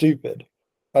 nothing was stupid.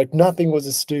 Like nothing was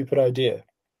a stupid idea.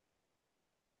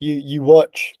 You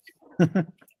watch the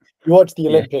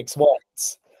Olympics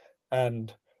once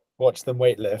and watch them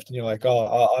weightlift, and you're like,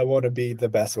 oh, I want to be the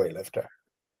best weightlifter.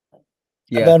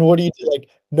 Yeah. And then what do you do? Like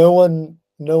no one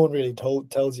really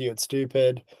tells you it's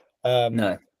stupid.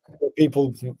 No. What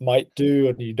people might do,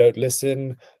 and you don't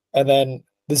listen, and then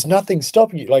there's nothing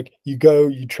stopping you. Like you go,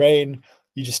 you train,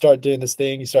 you just start doing this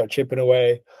thing, you start chipping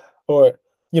away, or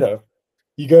you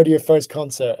go to your first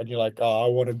concert and you're like, oh, I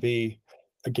want to be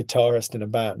a guitarist in a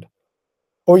band.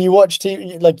 Or you watch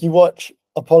TV, like you watch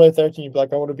Apollo 13, you'd be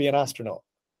like, I want to be an astronaut.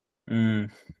 And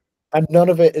none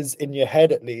of it is in your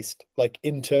head, at least, like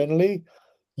internally.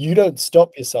 You don't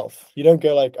stop yourself. You don't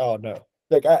go like, oh no.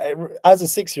 Like as a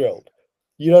 6-year-old,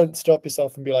 you don't stop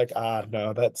yourself and be like,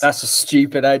 no, that's a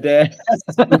stupid idea. That's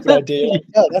a stupid idea. Like,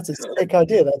 yeah, that's a sick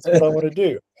idea. That's what I want to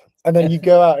do. And then you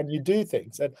go out and you do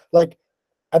things. And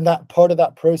that part of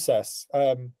that process,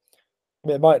 it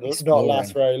might not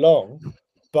last very long,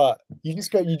 but you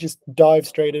just dive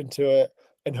straight into it.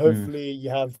 And hopefully you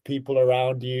have people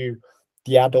around you,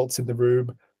 the adults in the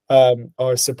room,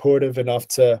 are supportive enough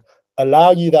to allow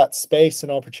you that space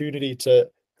and opportunity to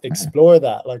explore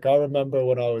that. Like I remember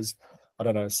when I was, I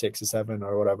don't know, 6 or 7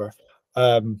 or whatever,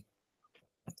 I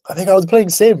think I was playing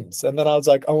Sims, and then I was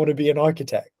like, I want to be an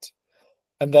architect.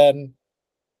 And then,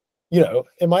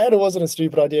 in my head, it wasn't a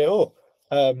stupid idea at all.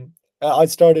 I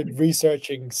started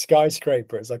researching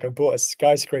skyscrapers. Like I bought a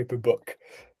skyscraper book.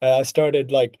 I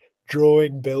started like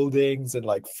drawing buildings and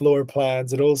like floor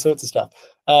plans and all sorts of stuff.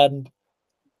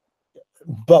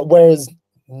 But whereas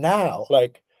now,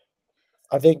 like,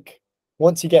 I think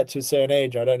once you get to a certain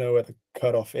age, I don't know where the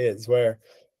cutoff is, where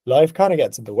life kind of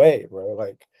gets in the way, bro.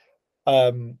 Like,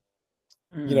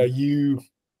 you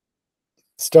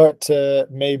start to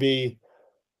maybe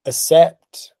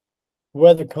accept,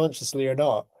 whether consciously or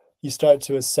not, you start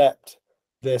to accept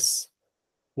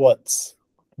what's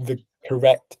the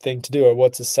correct thing to do, or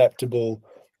what's acceptable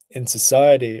in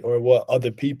society, or what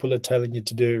other people are telling you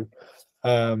to do.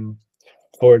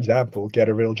 For example, get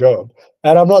a real job.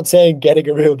 And I'm not saying getting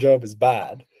a real job is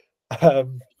bad,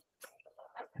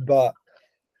 but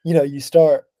you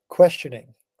start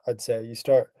questioning. I'd say you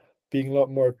start being a lot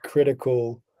more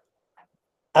critical,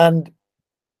 and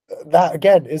that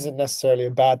again isn't necessarily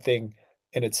a bad thing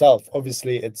in itself.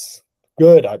 Obviously it's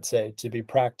good, I'd say, to be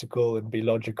practical and be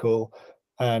logical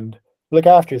and look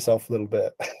after yourself a little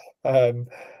bit.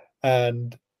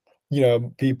 And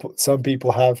some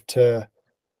people have to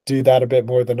do that a bit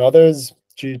more than others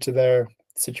due to their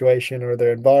situation or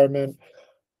their environment.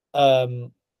 But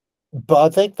I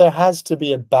think there has to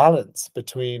be a balance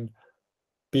between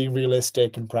being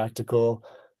realistic and practical,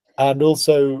 and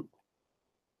also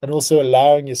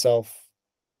allowing yourself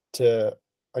to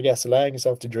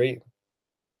dream.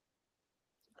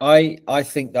 I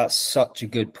think that's such a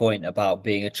good point about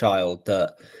being a child,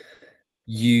 that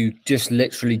you just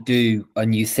literally do,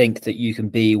 and you think that you can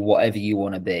be whatever you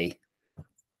want to be,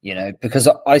 because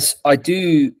I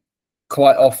do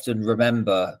quite often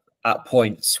remember at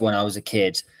points when I was a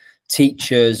kid,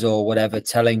 teachers or whatever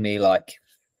telling me like,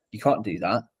 you can't do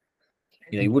that,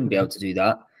 you wouldn't be able to do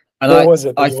that. And what was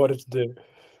it that you wanted to do?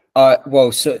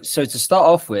 Well, so to start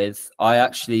off with, I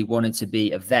actually wanted to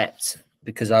be a vet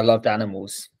because I loved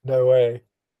animals. No way.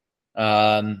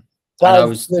 And That I is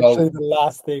was literally told, the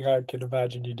last thing I can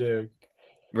imagine you doing.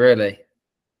 really,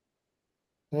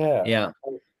 Yeah. yeah,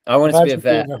 I wanted to be a Imagine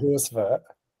vet. being a horse vet.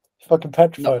 Fucking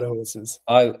petrified No, of horses.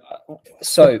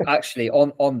 so actually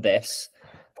on this,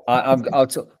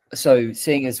 so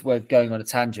seeing as we're going on a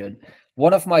tangent,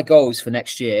 one of my goals for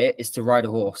next year is to ride a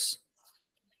horse.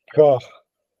 God,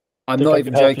 I'm think not I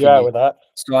even can help you joking out you. with that.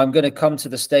 So I'm going to come to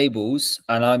the stables,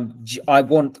 and I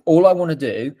want to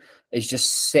do is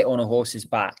just sit on a horse's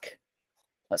back.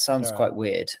 That sounds quite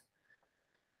weird,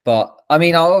 but I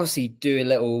mean, I'll obviously do a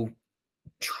little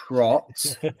trot.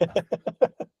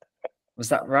 Was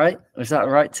that right? Was that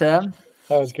the right term?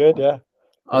 That was good, yeah.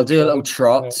 I'll do a little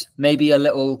trot, maybe a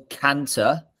little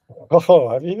canter. Oh,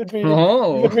 have you been reading?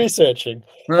 You've been researching.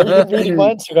 Have you been reading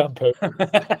my Instagram post?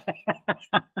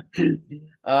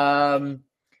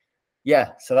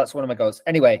 Yeah, so that's one of my goals.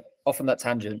 Anyway, off on that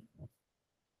tangent.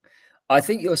 I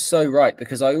think you're so right,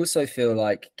 because I also feel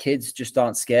like kids just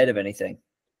aren't scared of anything.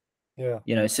 Yeah.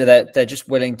 You know, so they're just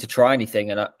willing to try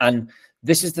anything. And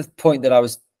this is the point that I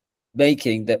was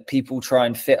making, that people try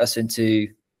and fit us into,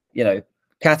 you know,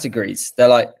 categories. They're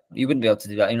like, you wouldn't be able to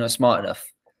do that. You're not smart enough.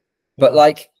 But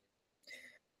like,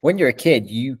 when you're a kid,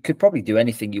 you could probably do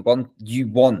anything you want,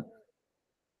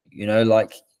 you know,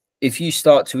 like if you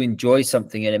start to enjoy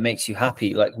something and it makes you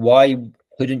happy, like why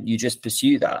couldn't you just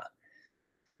pursue that?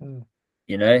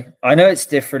 You know, I know it's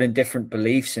different in different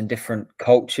beliefs and different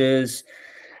cultures.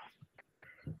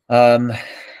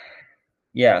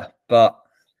 Yeah, but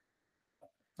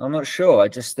I'm not sure. I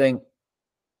just think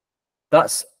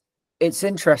it's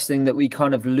interesting that we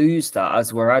kind of lose that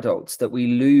as we're adults, that we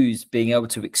lose being able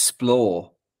to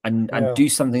explore and do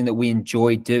something that we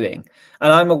enjoy doing.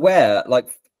 And I'm aware, like,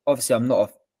 obviously I'm not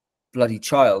a bloody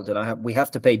child, and we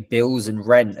have to pay bills and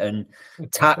rent and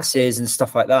taxes and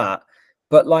stuff like that.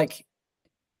 But like,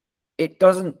 it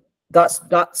doesn't,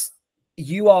 that's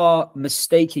you are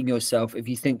mistaking yourself if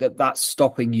you think that that's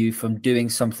stopping you from doing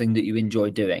something that you enjoy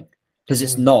doing, because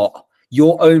it's not.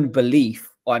 Your own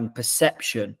belief and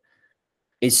perception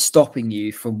is stopping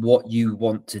you from what you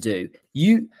want to do.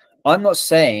 I'm not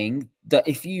saying that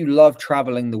if you love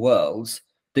traveling the world,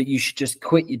 that you should just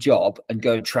quit your job and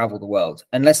go and travel the world,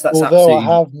 unless that's Although absolutely.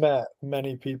 I have met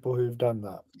many people who've done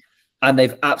that, and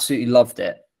they've absolutely loved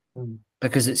it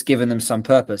because it's given them some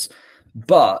purpose.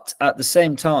 But at the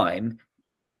same time,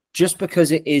 just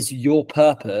because it is your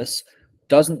purpose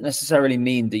doesn't necessarily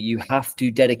mean that you have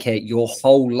to dedicate your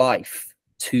whole life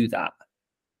to that.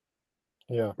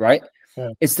 Yeah. Right?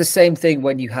 Yeah. It's the same thing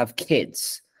when you have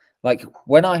kids. Like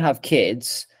when I have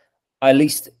kids, at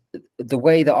least the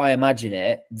way that I imagine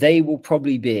it, they will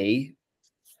probably be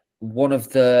one of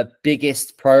the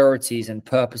biggest priorities and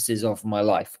purposes of my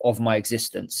life, of my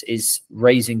existence, is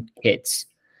raising kids.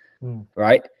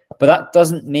 Right? But that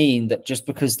doesn't mean that just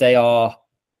because they are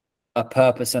a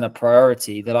purpose and a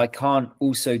priority, that I can't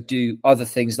also do other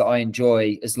things that I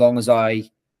enjoy, as long as I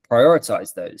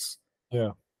prioritize those.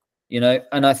 Yeah. You know,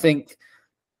 and I think,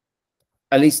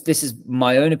 at least this is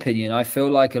my own opinion, I feel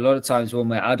like a lot of times when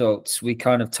we're adults, we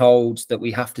kind of told that we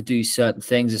have to do certain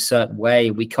things a certain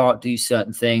way. We can't do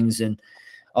certain things. And,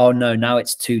 oh no, now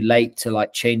it's too late to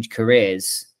like change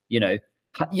careers. You know,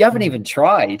 you haven't even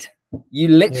tried. You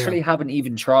literally haven't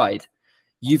even tried.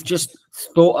 You've just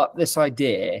thought up this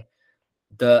idea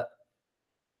that,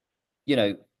 you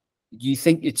know, you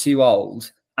think you're too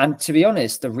old. And to be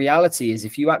honest, the reality is,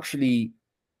 if you actually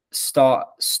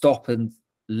stop and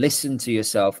listen to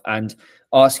yourself and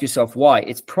ask yourself why,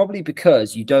 it's probably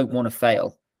because you don't want to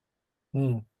fail.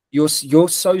 You're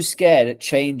so scared at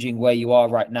changing where you are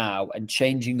right now and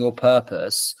changing your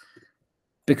purpose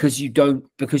because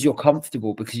you're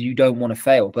comfortable, because you don't want to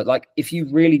fail. But like, if you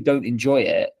really don't enjoy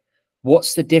it,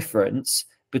 what's the difference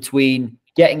between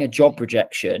getting a job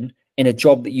rejection in a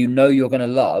job that you know you're going to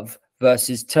love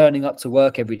versus turning up to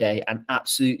work every day and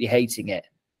absolutely hating it?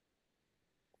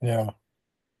 Yeah.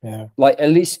 Like,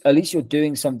 at least you're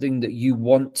doing something that you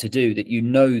want to do, that you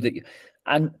know that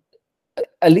and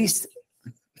at least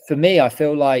for me, I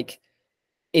feel like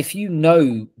if you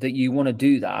know that you want to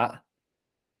do that,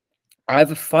 I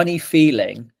have a funny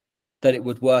feeling that it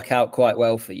would work out quite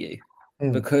well for you,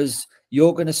 because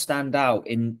you're going to stand out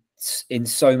in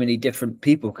so many different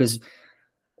people. Because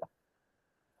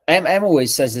Em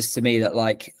always says this to me, that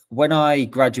like when I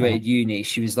graduated uni,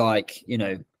 she was like, you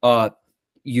know,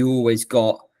 you always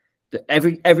got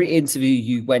every interview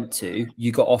you went to,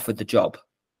 you got offered the job,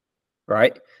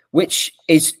 right? Which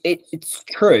is it's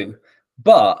true,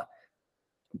 but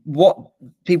what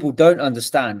people don't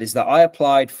understand is that I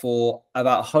applied for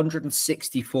about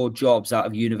 164 jobs out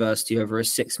of university over a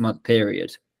 6-month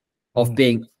period of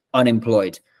being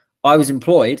unemployed. I was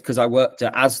employed because I worked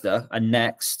at Asda and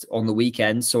Next on the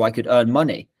weekends so I could earn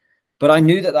money. But I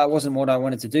knew that that wasn't what I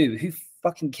wanted to do. Who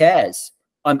fucking cares?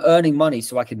 I'm earning money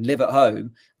so I can live at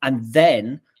home. And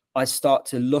then I start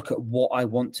to look at what I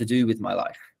want to do with my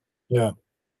life. Yeah.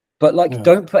 But like,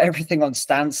 don't put everything on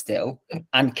standstill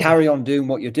and carry on doing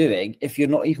what you're doing if you're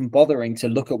not even bothering to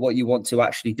look at what you want to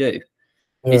actually do.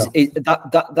 Yeah.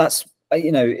 That's,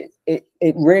 you know,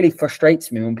 it really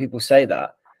frustrates me when people say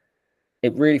that.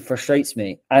 It really frustrates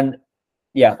me. And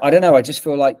yeah, I don't know. I just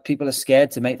feel like people are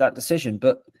scared to make that decision.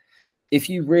 But if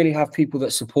you really have people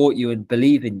that support you and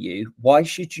believe in you, why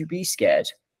should you be scared?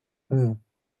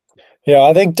 Yeah,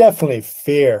 I think definitely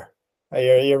fear.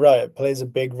 You're right. It plays a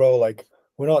big role. Like,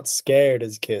 we're not scared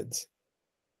as kids.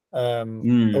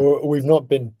 We've not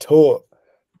been taught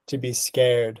to be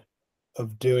scared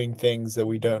of doing things that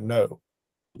we don't know.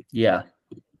 Yeah.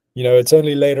 You know, it's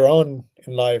only later on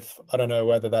in life, I don't know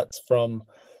whether that's from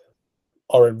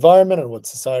our environment and what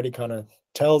society kind of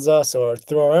tells us, or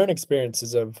through our own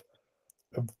experiences of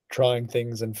trying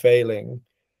things and failing,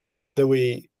 that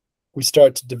we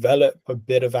start to develop a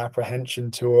bit of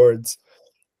apprehension towards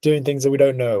doing things that we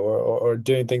don't know, or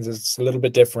doing things that's a little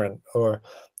bit different, or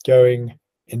going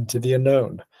into the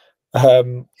unknown.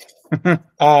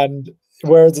 And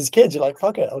whereas as kids, you're like,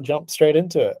 fuck it, I'll jump straight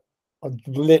into it. I'll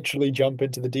literally jump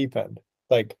into the deep end.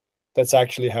 Like, that's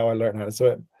actually how I learned how to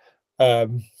swim.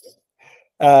 And,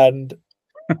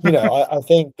 you know, I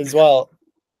think as well,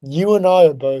 you and I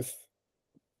are both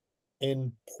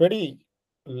in pretty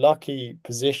lucky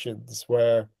positions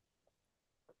where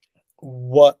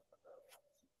what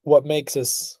makes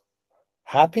us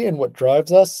happy and what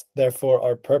drives us, therefore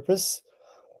our purpose,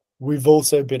 we've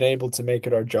also been able to make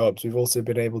it our jobs. We've also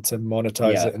been able to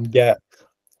monetize it and get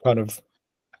kind of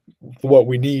what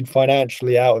we need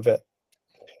financially out of it.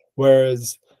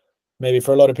 Whereas maybe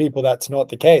for a lot of people, that's not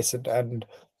the case, and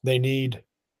they need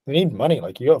money.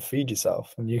 Like, you got to feed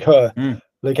yourself, and you got to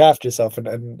look after yourself,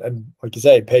 and like you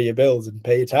say, pay your bills and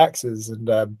pay your taxes.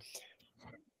 And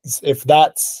if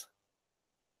that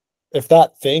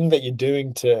thing that you're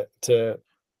doing to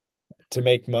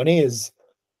make money is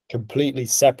completely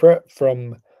separate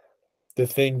from the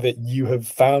thing that you have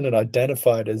found and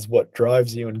identified as what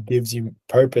drives you and gives you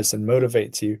purpose and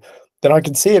motivates you, then I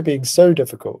can see it being so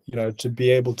difficult, you know, to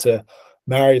be able to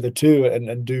marry the two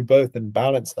and do both and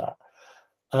balance that.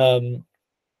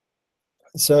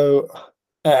 So,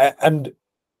 and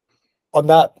on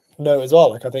that note as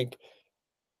well, like, I think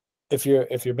if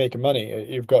you're making money,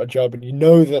 you've got a job, and you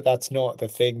know that that's not the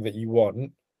thing that you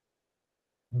want,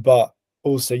 but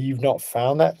also you've not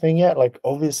found that thing yet, like,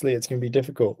 obviously it's going to be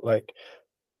difficult, like,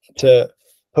 to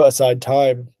put aside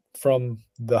time from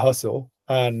the hustle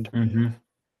and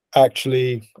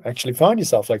actually find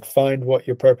yourself, like, find what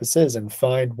your purpose is and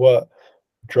find what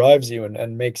drives you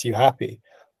and makes you happy.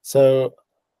 So,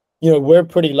 you know, we're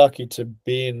pretty lucky to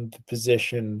be in the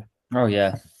position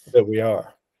that we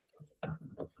are.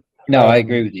 No, I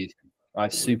agree with you.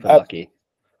 I'm super lucky.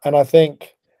 And I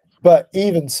think, but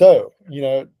even so, you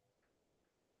know,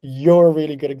 you're a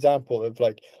really good example of,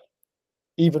 like,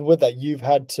 even with that, you've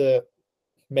had to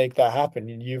make that happen.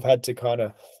 You've had to kind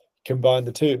of combine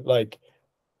the two. Like,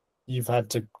 you've had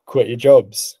to quit your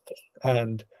jobs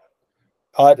and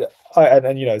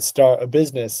you know, start a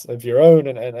business of your own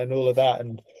and all of that,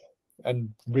 and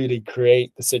really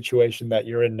create the situation that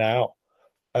you're in now.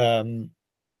 And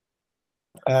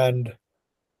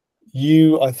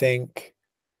you, I think,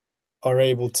 are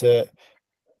able to,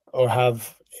 or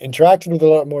have interacted with a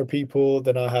lot more people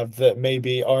than I have, that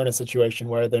maybe are in a situation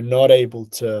where they're not able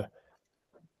to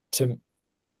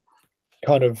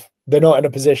kind of, they're not in a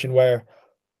position where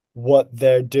what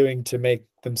they're doing to make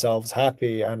themselves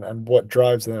happy and what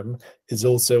drives them is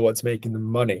also what's making them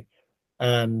money.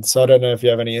 And so I don't know if you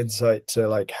have any insight to,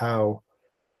 like, how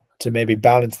to maybe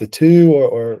balance the two,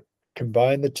 or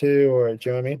combine the two, or do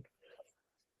you know what I mean?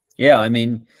 Yeah, I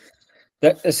mean,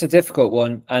 it's a difficult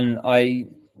one. And I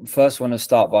first want to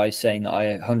start by saying that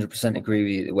I 100% agree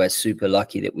with you that we're super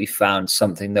lucky that we found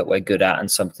something that we're good at and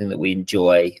something that we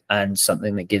enjoy and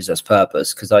something that gives us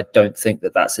purpose, because I don't think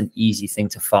that that's an easy thing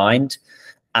to find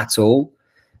at all.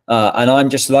 And I'm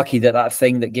just lucky that that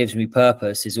thing that gives me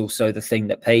purpose is also the thing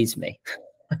that pays me.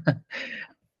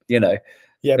 You know,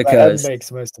 because M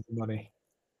makes most of the money.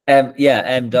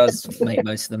 M does make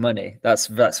most of the money. That's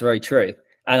very true.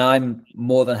 And I'm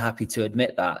more than happy to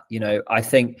admit that. You know, I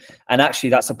think, and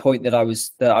actually that's a point that I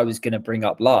was going to bring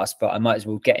up last, but I might as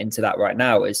well get into that right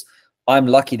now, is I'm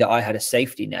lucky that I had a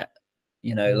safety net.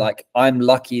 You know, like I'm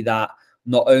lucky that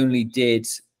not only did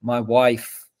my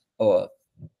wife, or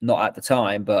not at the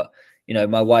time, but, you know,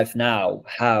 my wife now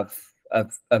have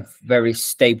a very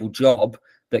stable job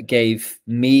that gave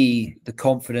me the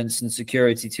confidence and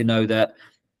security to know that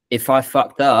if I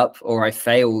fucked up or I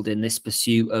failed in this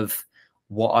pursuit of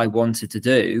what I wanted to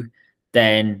do,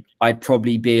 then I'd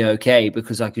probably be okay,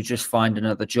 because I could just find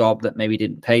another job that maybe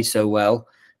didn't pay so well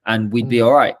and we'd be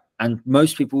all right. And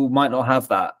most people might not have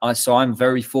that. So I'm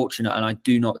very fortunate, and I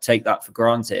do not take that for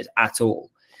granted at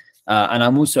all. And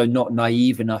I'm also not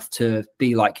naive enough to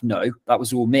be like, no, that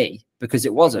was all me, because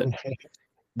it wasn't.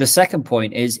 The second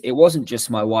point is, it wasn't just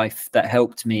my wife that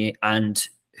helped me and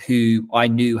who I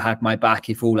knew had my back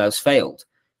if all else failed.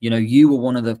 You know, you were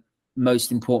one of the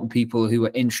most important people who were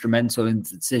instrumental in the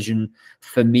decision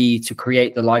for me to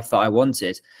create the life that I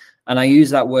wanted. And I use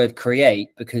that word create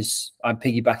because I'm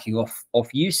piggybacking off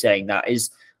you saying that,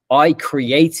 is I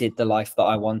created the life that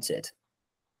I wanted.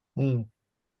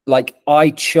 Like,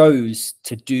 I chose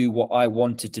to do what I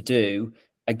wanted to do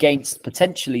against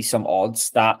potentially some odds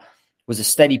that was a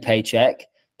steady paycheck,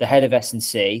 the head of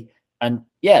S&C, and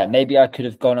yeah, maybe I could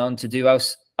have gone on to do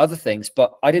other things,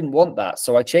 but I didn't want that,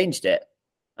 so I changed it,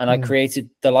 and I created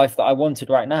the life that I wanted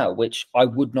right now, which I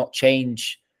would not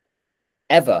change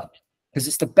ever, because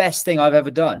it's the best thing I've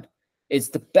ever done. It's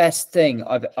the best thing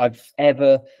I've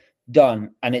ever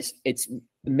done, and it's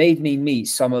made me meet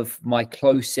some of my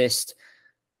closest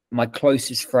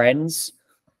friends.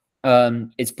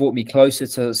 It's brought me closer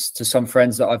to some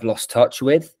friends that I've lost touch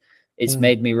with. It's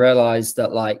made me realize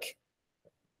that, like,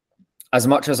 as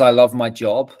much as I love my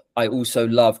job, I also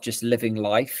love just living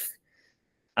life,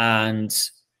 and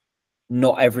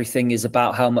not everything is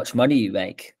about how much money you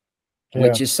make,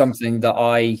 which is something that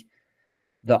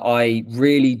I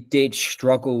really did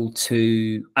struggle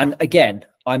to. And again,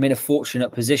 I'm in a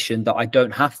fortunate position that I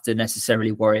don't have to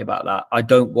necessarily worry about that. I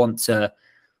don't want to,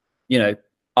 you know,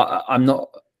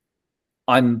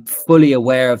 I'm fully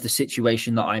aware of the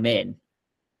situation that I'm in.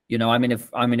 You know, I'm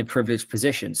in a privileged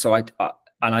position. So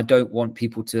I don't want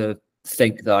people to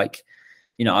think that, like,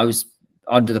 you know, I was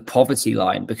under the poverty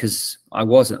line, because I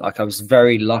wasn't. Like, I was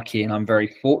very lucky and I'm very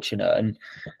fortunate. And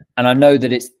I know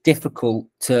that it's difficult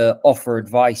to offer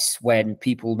advice when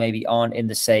people maybe aren't in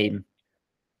the same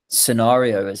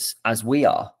scenario as we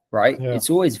are, right? Yeah. It's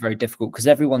always very difficult because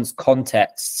everyone's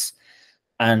contexts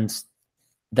and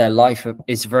their life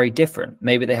is very different.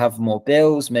 Maybe they have more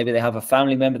bills, maybe they have a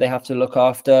family member they have to look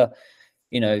after,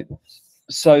 you know.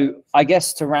 So I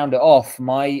guess to round it off,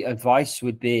 my advice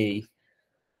would be,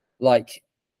 like,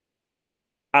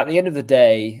 at the end of the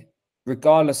day,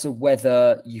 regardless of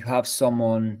whether you have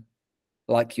someone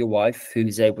like your wife who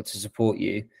is able to support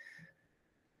you,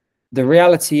 the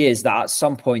reality is that at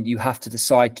some point you have to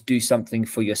decide to do something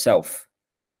for yourself.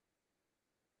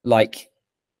 Like,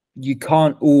 you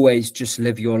can't always just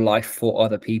live your life for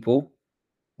other people.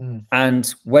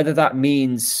 And whether that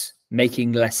means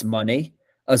making less money,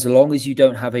 as long as you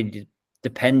don't have any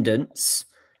dependents,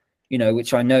 you know,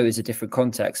 which I know is a different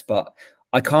context, but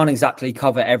I can't exactly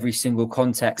cover every single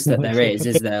context that there is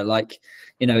there? Like,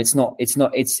 you know, it's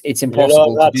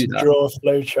impossible to do that. Draw a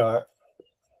flow chart.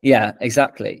 Yeah,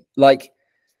 exactly. Like,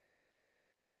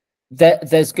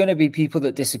 there's going to be people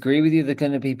that disagree with you. There's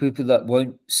going to be people that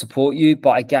won't support you, but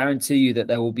I guarantee you that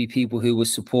there will be people who will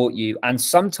support you. And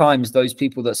sometimes those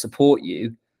people that support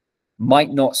you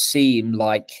might not seem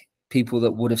like people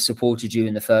that would have supported you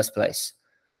in the first place.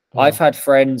 Yeah. I've had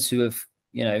friends who have,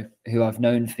 you know, who I've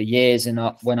known for years, and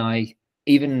when I,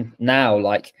 even now,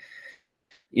 like,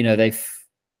 you know,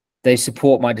 they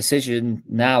support my decision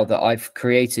now that I've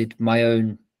created my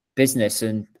own business,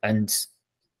 and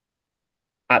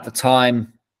at the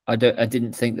time I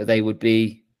didn't think that they would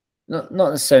be not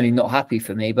necessarily not happy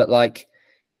for me, but like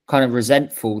kind of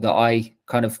resentful that I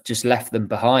kind of just left them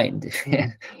behind.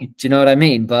 Do you know what I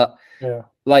mean? But yeah,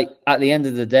 like, at the end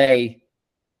of the day,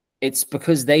 it's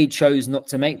because they chose not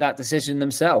to make that decision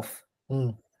themselves.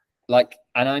 Like,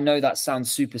 and I know that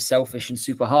sounds super selfish and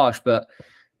super harsh, but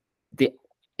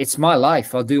it's my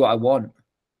life. I'll do what I want.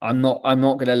 I'm not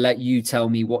going to let you tell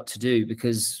me what to do,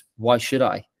 because why should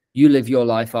I? You live your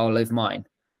life, I'll live mine.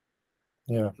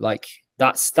 Yeah. Like,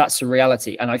 that's a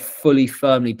reality. And I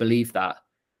firmly believe that.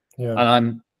 Yeah. And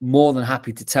I'm more than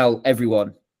happy to tell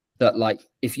everyone that, like,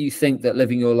 if you think that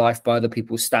living your life by other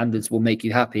people's standards will make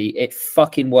you happy, it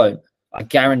fucking won't. I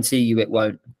guarantee you it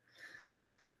won't.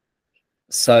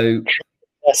 So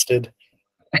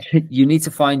you need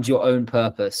to find your own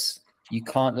purpose. You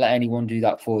can't let anyone do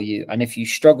that for you. And if you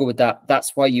struggle with that,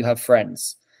 that's why you have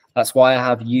friends. That's why I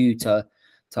have you to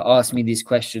ask me these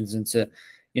questions and to,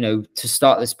 you know, to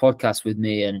start this podcast with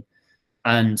me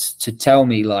and to tell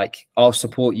me like, I'll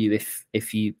support you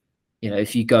if you, you know,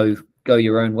 if you go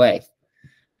your own way.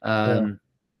 And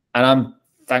I'm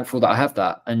thankful that I have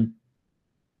that. And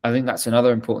I think that's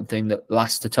another important thing that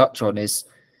last to touch on is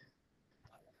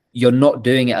you're not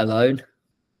doing it alone.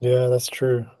 Yeah, that's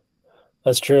true.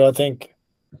 That's true. I think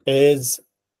it is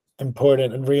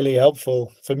important and really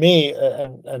helpful for me.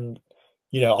 And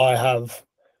you know, I have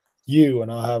you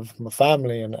and I have my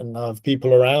family and I have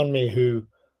people around me who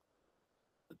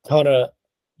kind of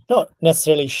not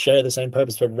necessarily share the same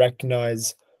purpose, but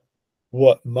recognize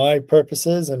what my purpose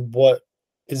is and what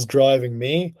is driving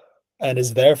me and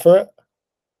is there for it.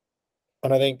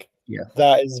 And I think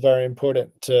that is very important,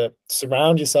 to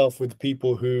surround yourself with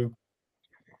people who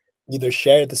either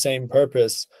share the same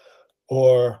purpose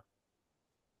or,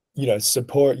 you know,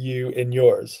 support you in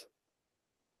yours.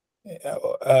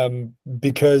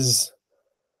 Because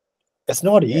it's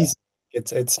not easy.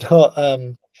 It's not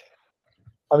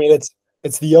I mean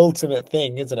it's the ultimate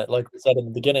thing, isn't it? Like we said in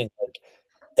the beginning, like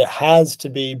it has to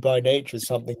be by nature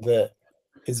something that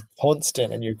is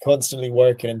constant and you're constantly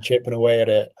working and chipping away at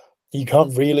it. You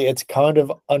can't really, it's kind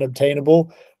of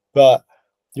unobtainable, but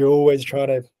you're always trying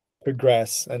to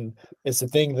progress. And it's the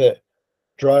thing that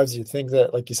drives you, think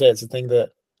that, like you said, it's the thing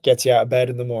that gets you out of bed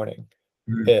in the morning.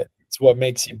 It's what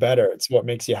makes you better. It's what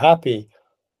makes you happy.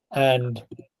 And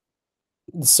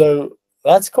so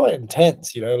that's quite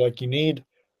intense, you know, like you need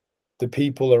the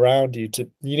people around you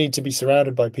you need to be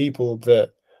surrounded by people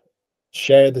that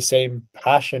share the same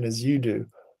passion as you do,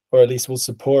 or at least will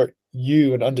support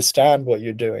you and understand what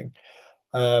you're doing.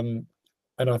 And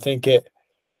I think it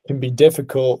can be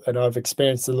difficult, and I've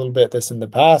experienced a little bit this in the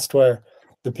past, where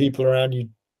the people around you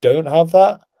don't have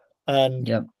that, and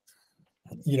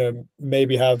you know,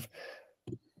 maybe have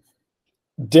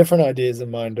different ideas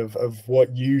in mind of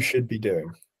what you should be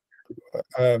doing.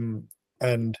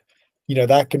 And you know,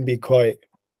 that can be quite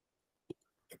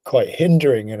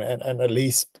hindering and at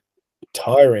least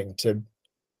tiring to,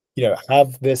 you know,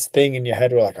 have this thing in your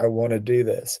head where like, I want to do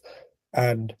this,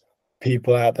 and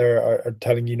people out there are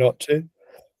telling you not to.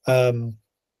 And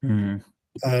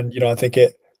you know, I think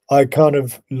I kind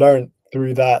of learned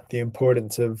through that the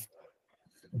importance of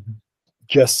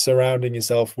just surrounding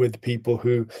yourself with people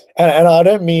who, and I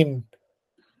don't mean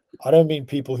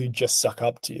people who just suck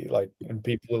up to you, like, and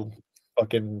people who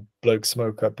fucking blow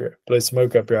smoke up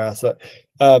your ass. Like,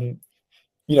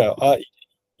 you know,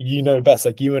 you know best.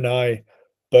 Like, you and I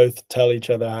both tell each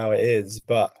other how it is,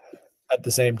 but at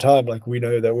the same time, like, we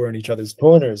know that we're in each other's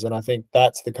corners, and I think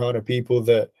that's the kind of people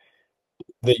that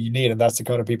you need, and that's the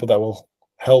kind of people that will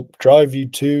help drive you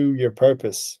to your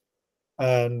purpose.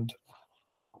 And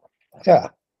yeah,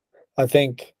 I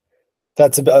think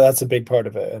that's a big part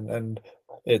of it, and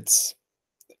it's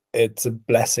a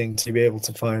blessing to be able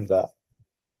to find that.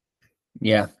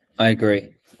 Yeah, I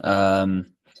agree.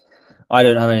 I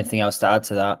don't have anything else to add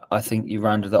to that. I think you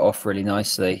rounded that off really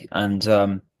nicely.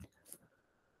 And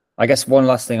I guess one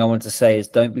last thing I want to say is,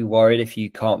 don't be worried if you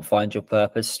can't find your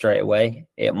purpose straight away.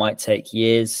 It might take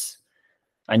years,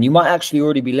 and you might actually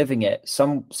already be living it.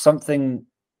 Something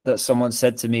that someone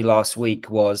said to me last week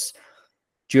was,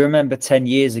 do you remember 10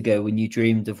 years ago when you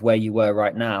dreamed of where you were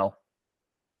right now?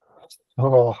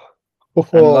 And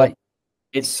like,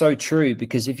 it's so true,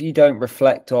 because if you don't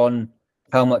reflect on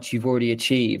how much you've already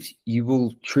achieved, you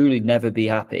will truly never be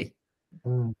happy,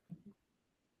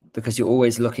 because you're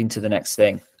always looking to the next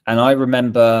thing. And I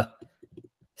remember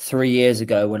 3 years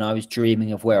ago when I was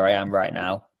dreaming of where I am right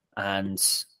now, and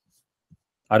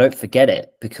I don't forget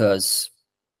it, because,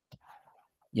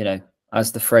 you know,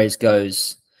 as the phrase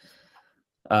goes,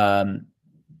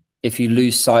 if you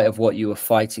lose sight of what you were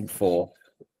fighting for,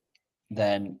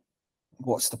 then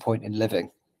what's the point in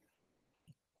living?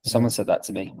 Someone said that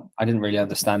to me. I didn't really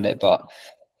understand it, but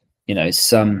you know,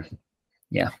 it's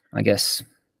yeah, I guess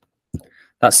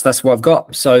that's what I've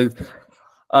got. So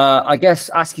I guess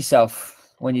ask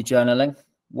yourself when you're journaling,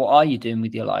 what are you doing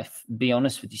with your life? Be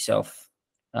honest with yourself.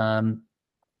 Doesn't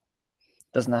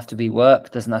have to be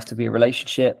work, doesn't have to be a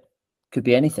relationship, could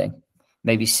be anything.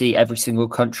 Maybe see every single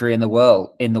country in the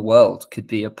world could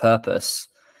be a purpose.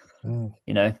 You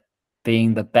know,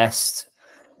 being the best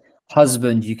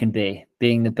husband you can be,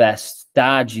 being the best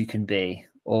dad you can be,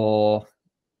 or,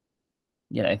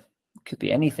 you know, could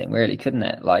be anything really, couldn't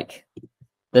it? Like,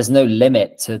 there's no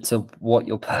limit to what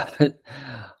your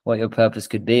purpose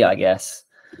could be, I guess,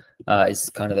 is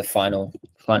kind of the final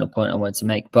point I wanted to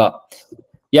make. But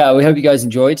yeah, we hope you guys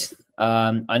enjoyed.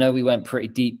 I know we went pretty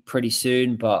deep pretty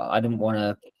soon, but I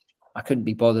couldn't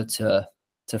be bothered to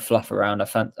fluff around.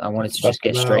 I wanted to just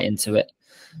get straight into it.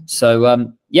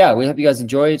 So yeah, we hope you guys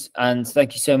enjoyed, and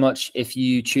thank you so much if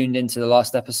you tuned into the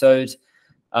last episode.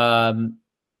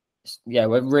 Yeah,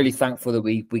 we're really thankful that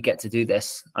we get to do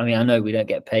this. I mean, I know we don't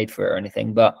get paid for it or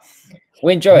anything, but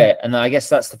we enjoy it, and I guess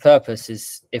that's the purpose.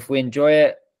 Is if we enjoy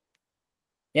it,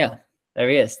 yeah, there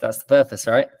he is. That's the purpose,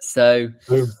 right? So,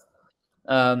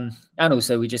 and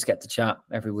also we just get to chat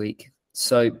every week.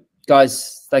 So,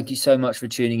 guys, thank you so much for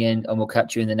tuning in, and we'll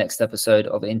catch you in the next episode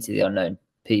of Into the Unknown.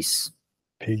 Peace.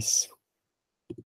 Peace.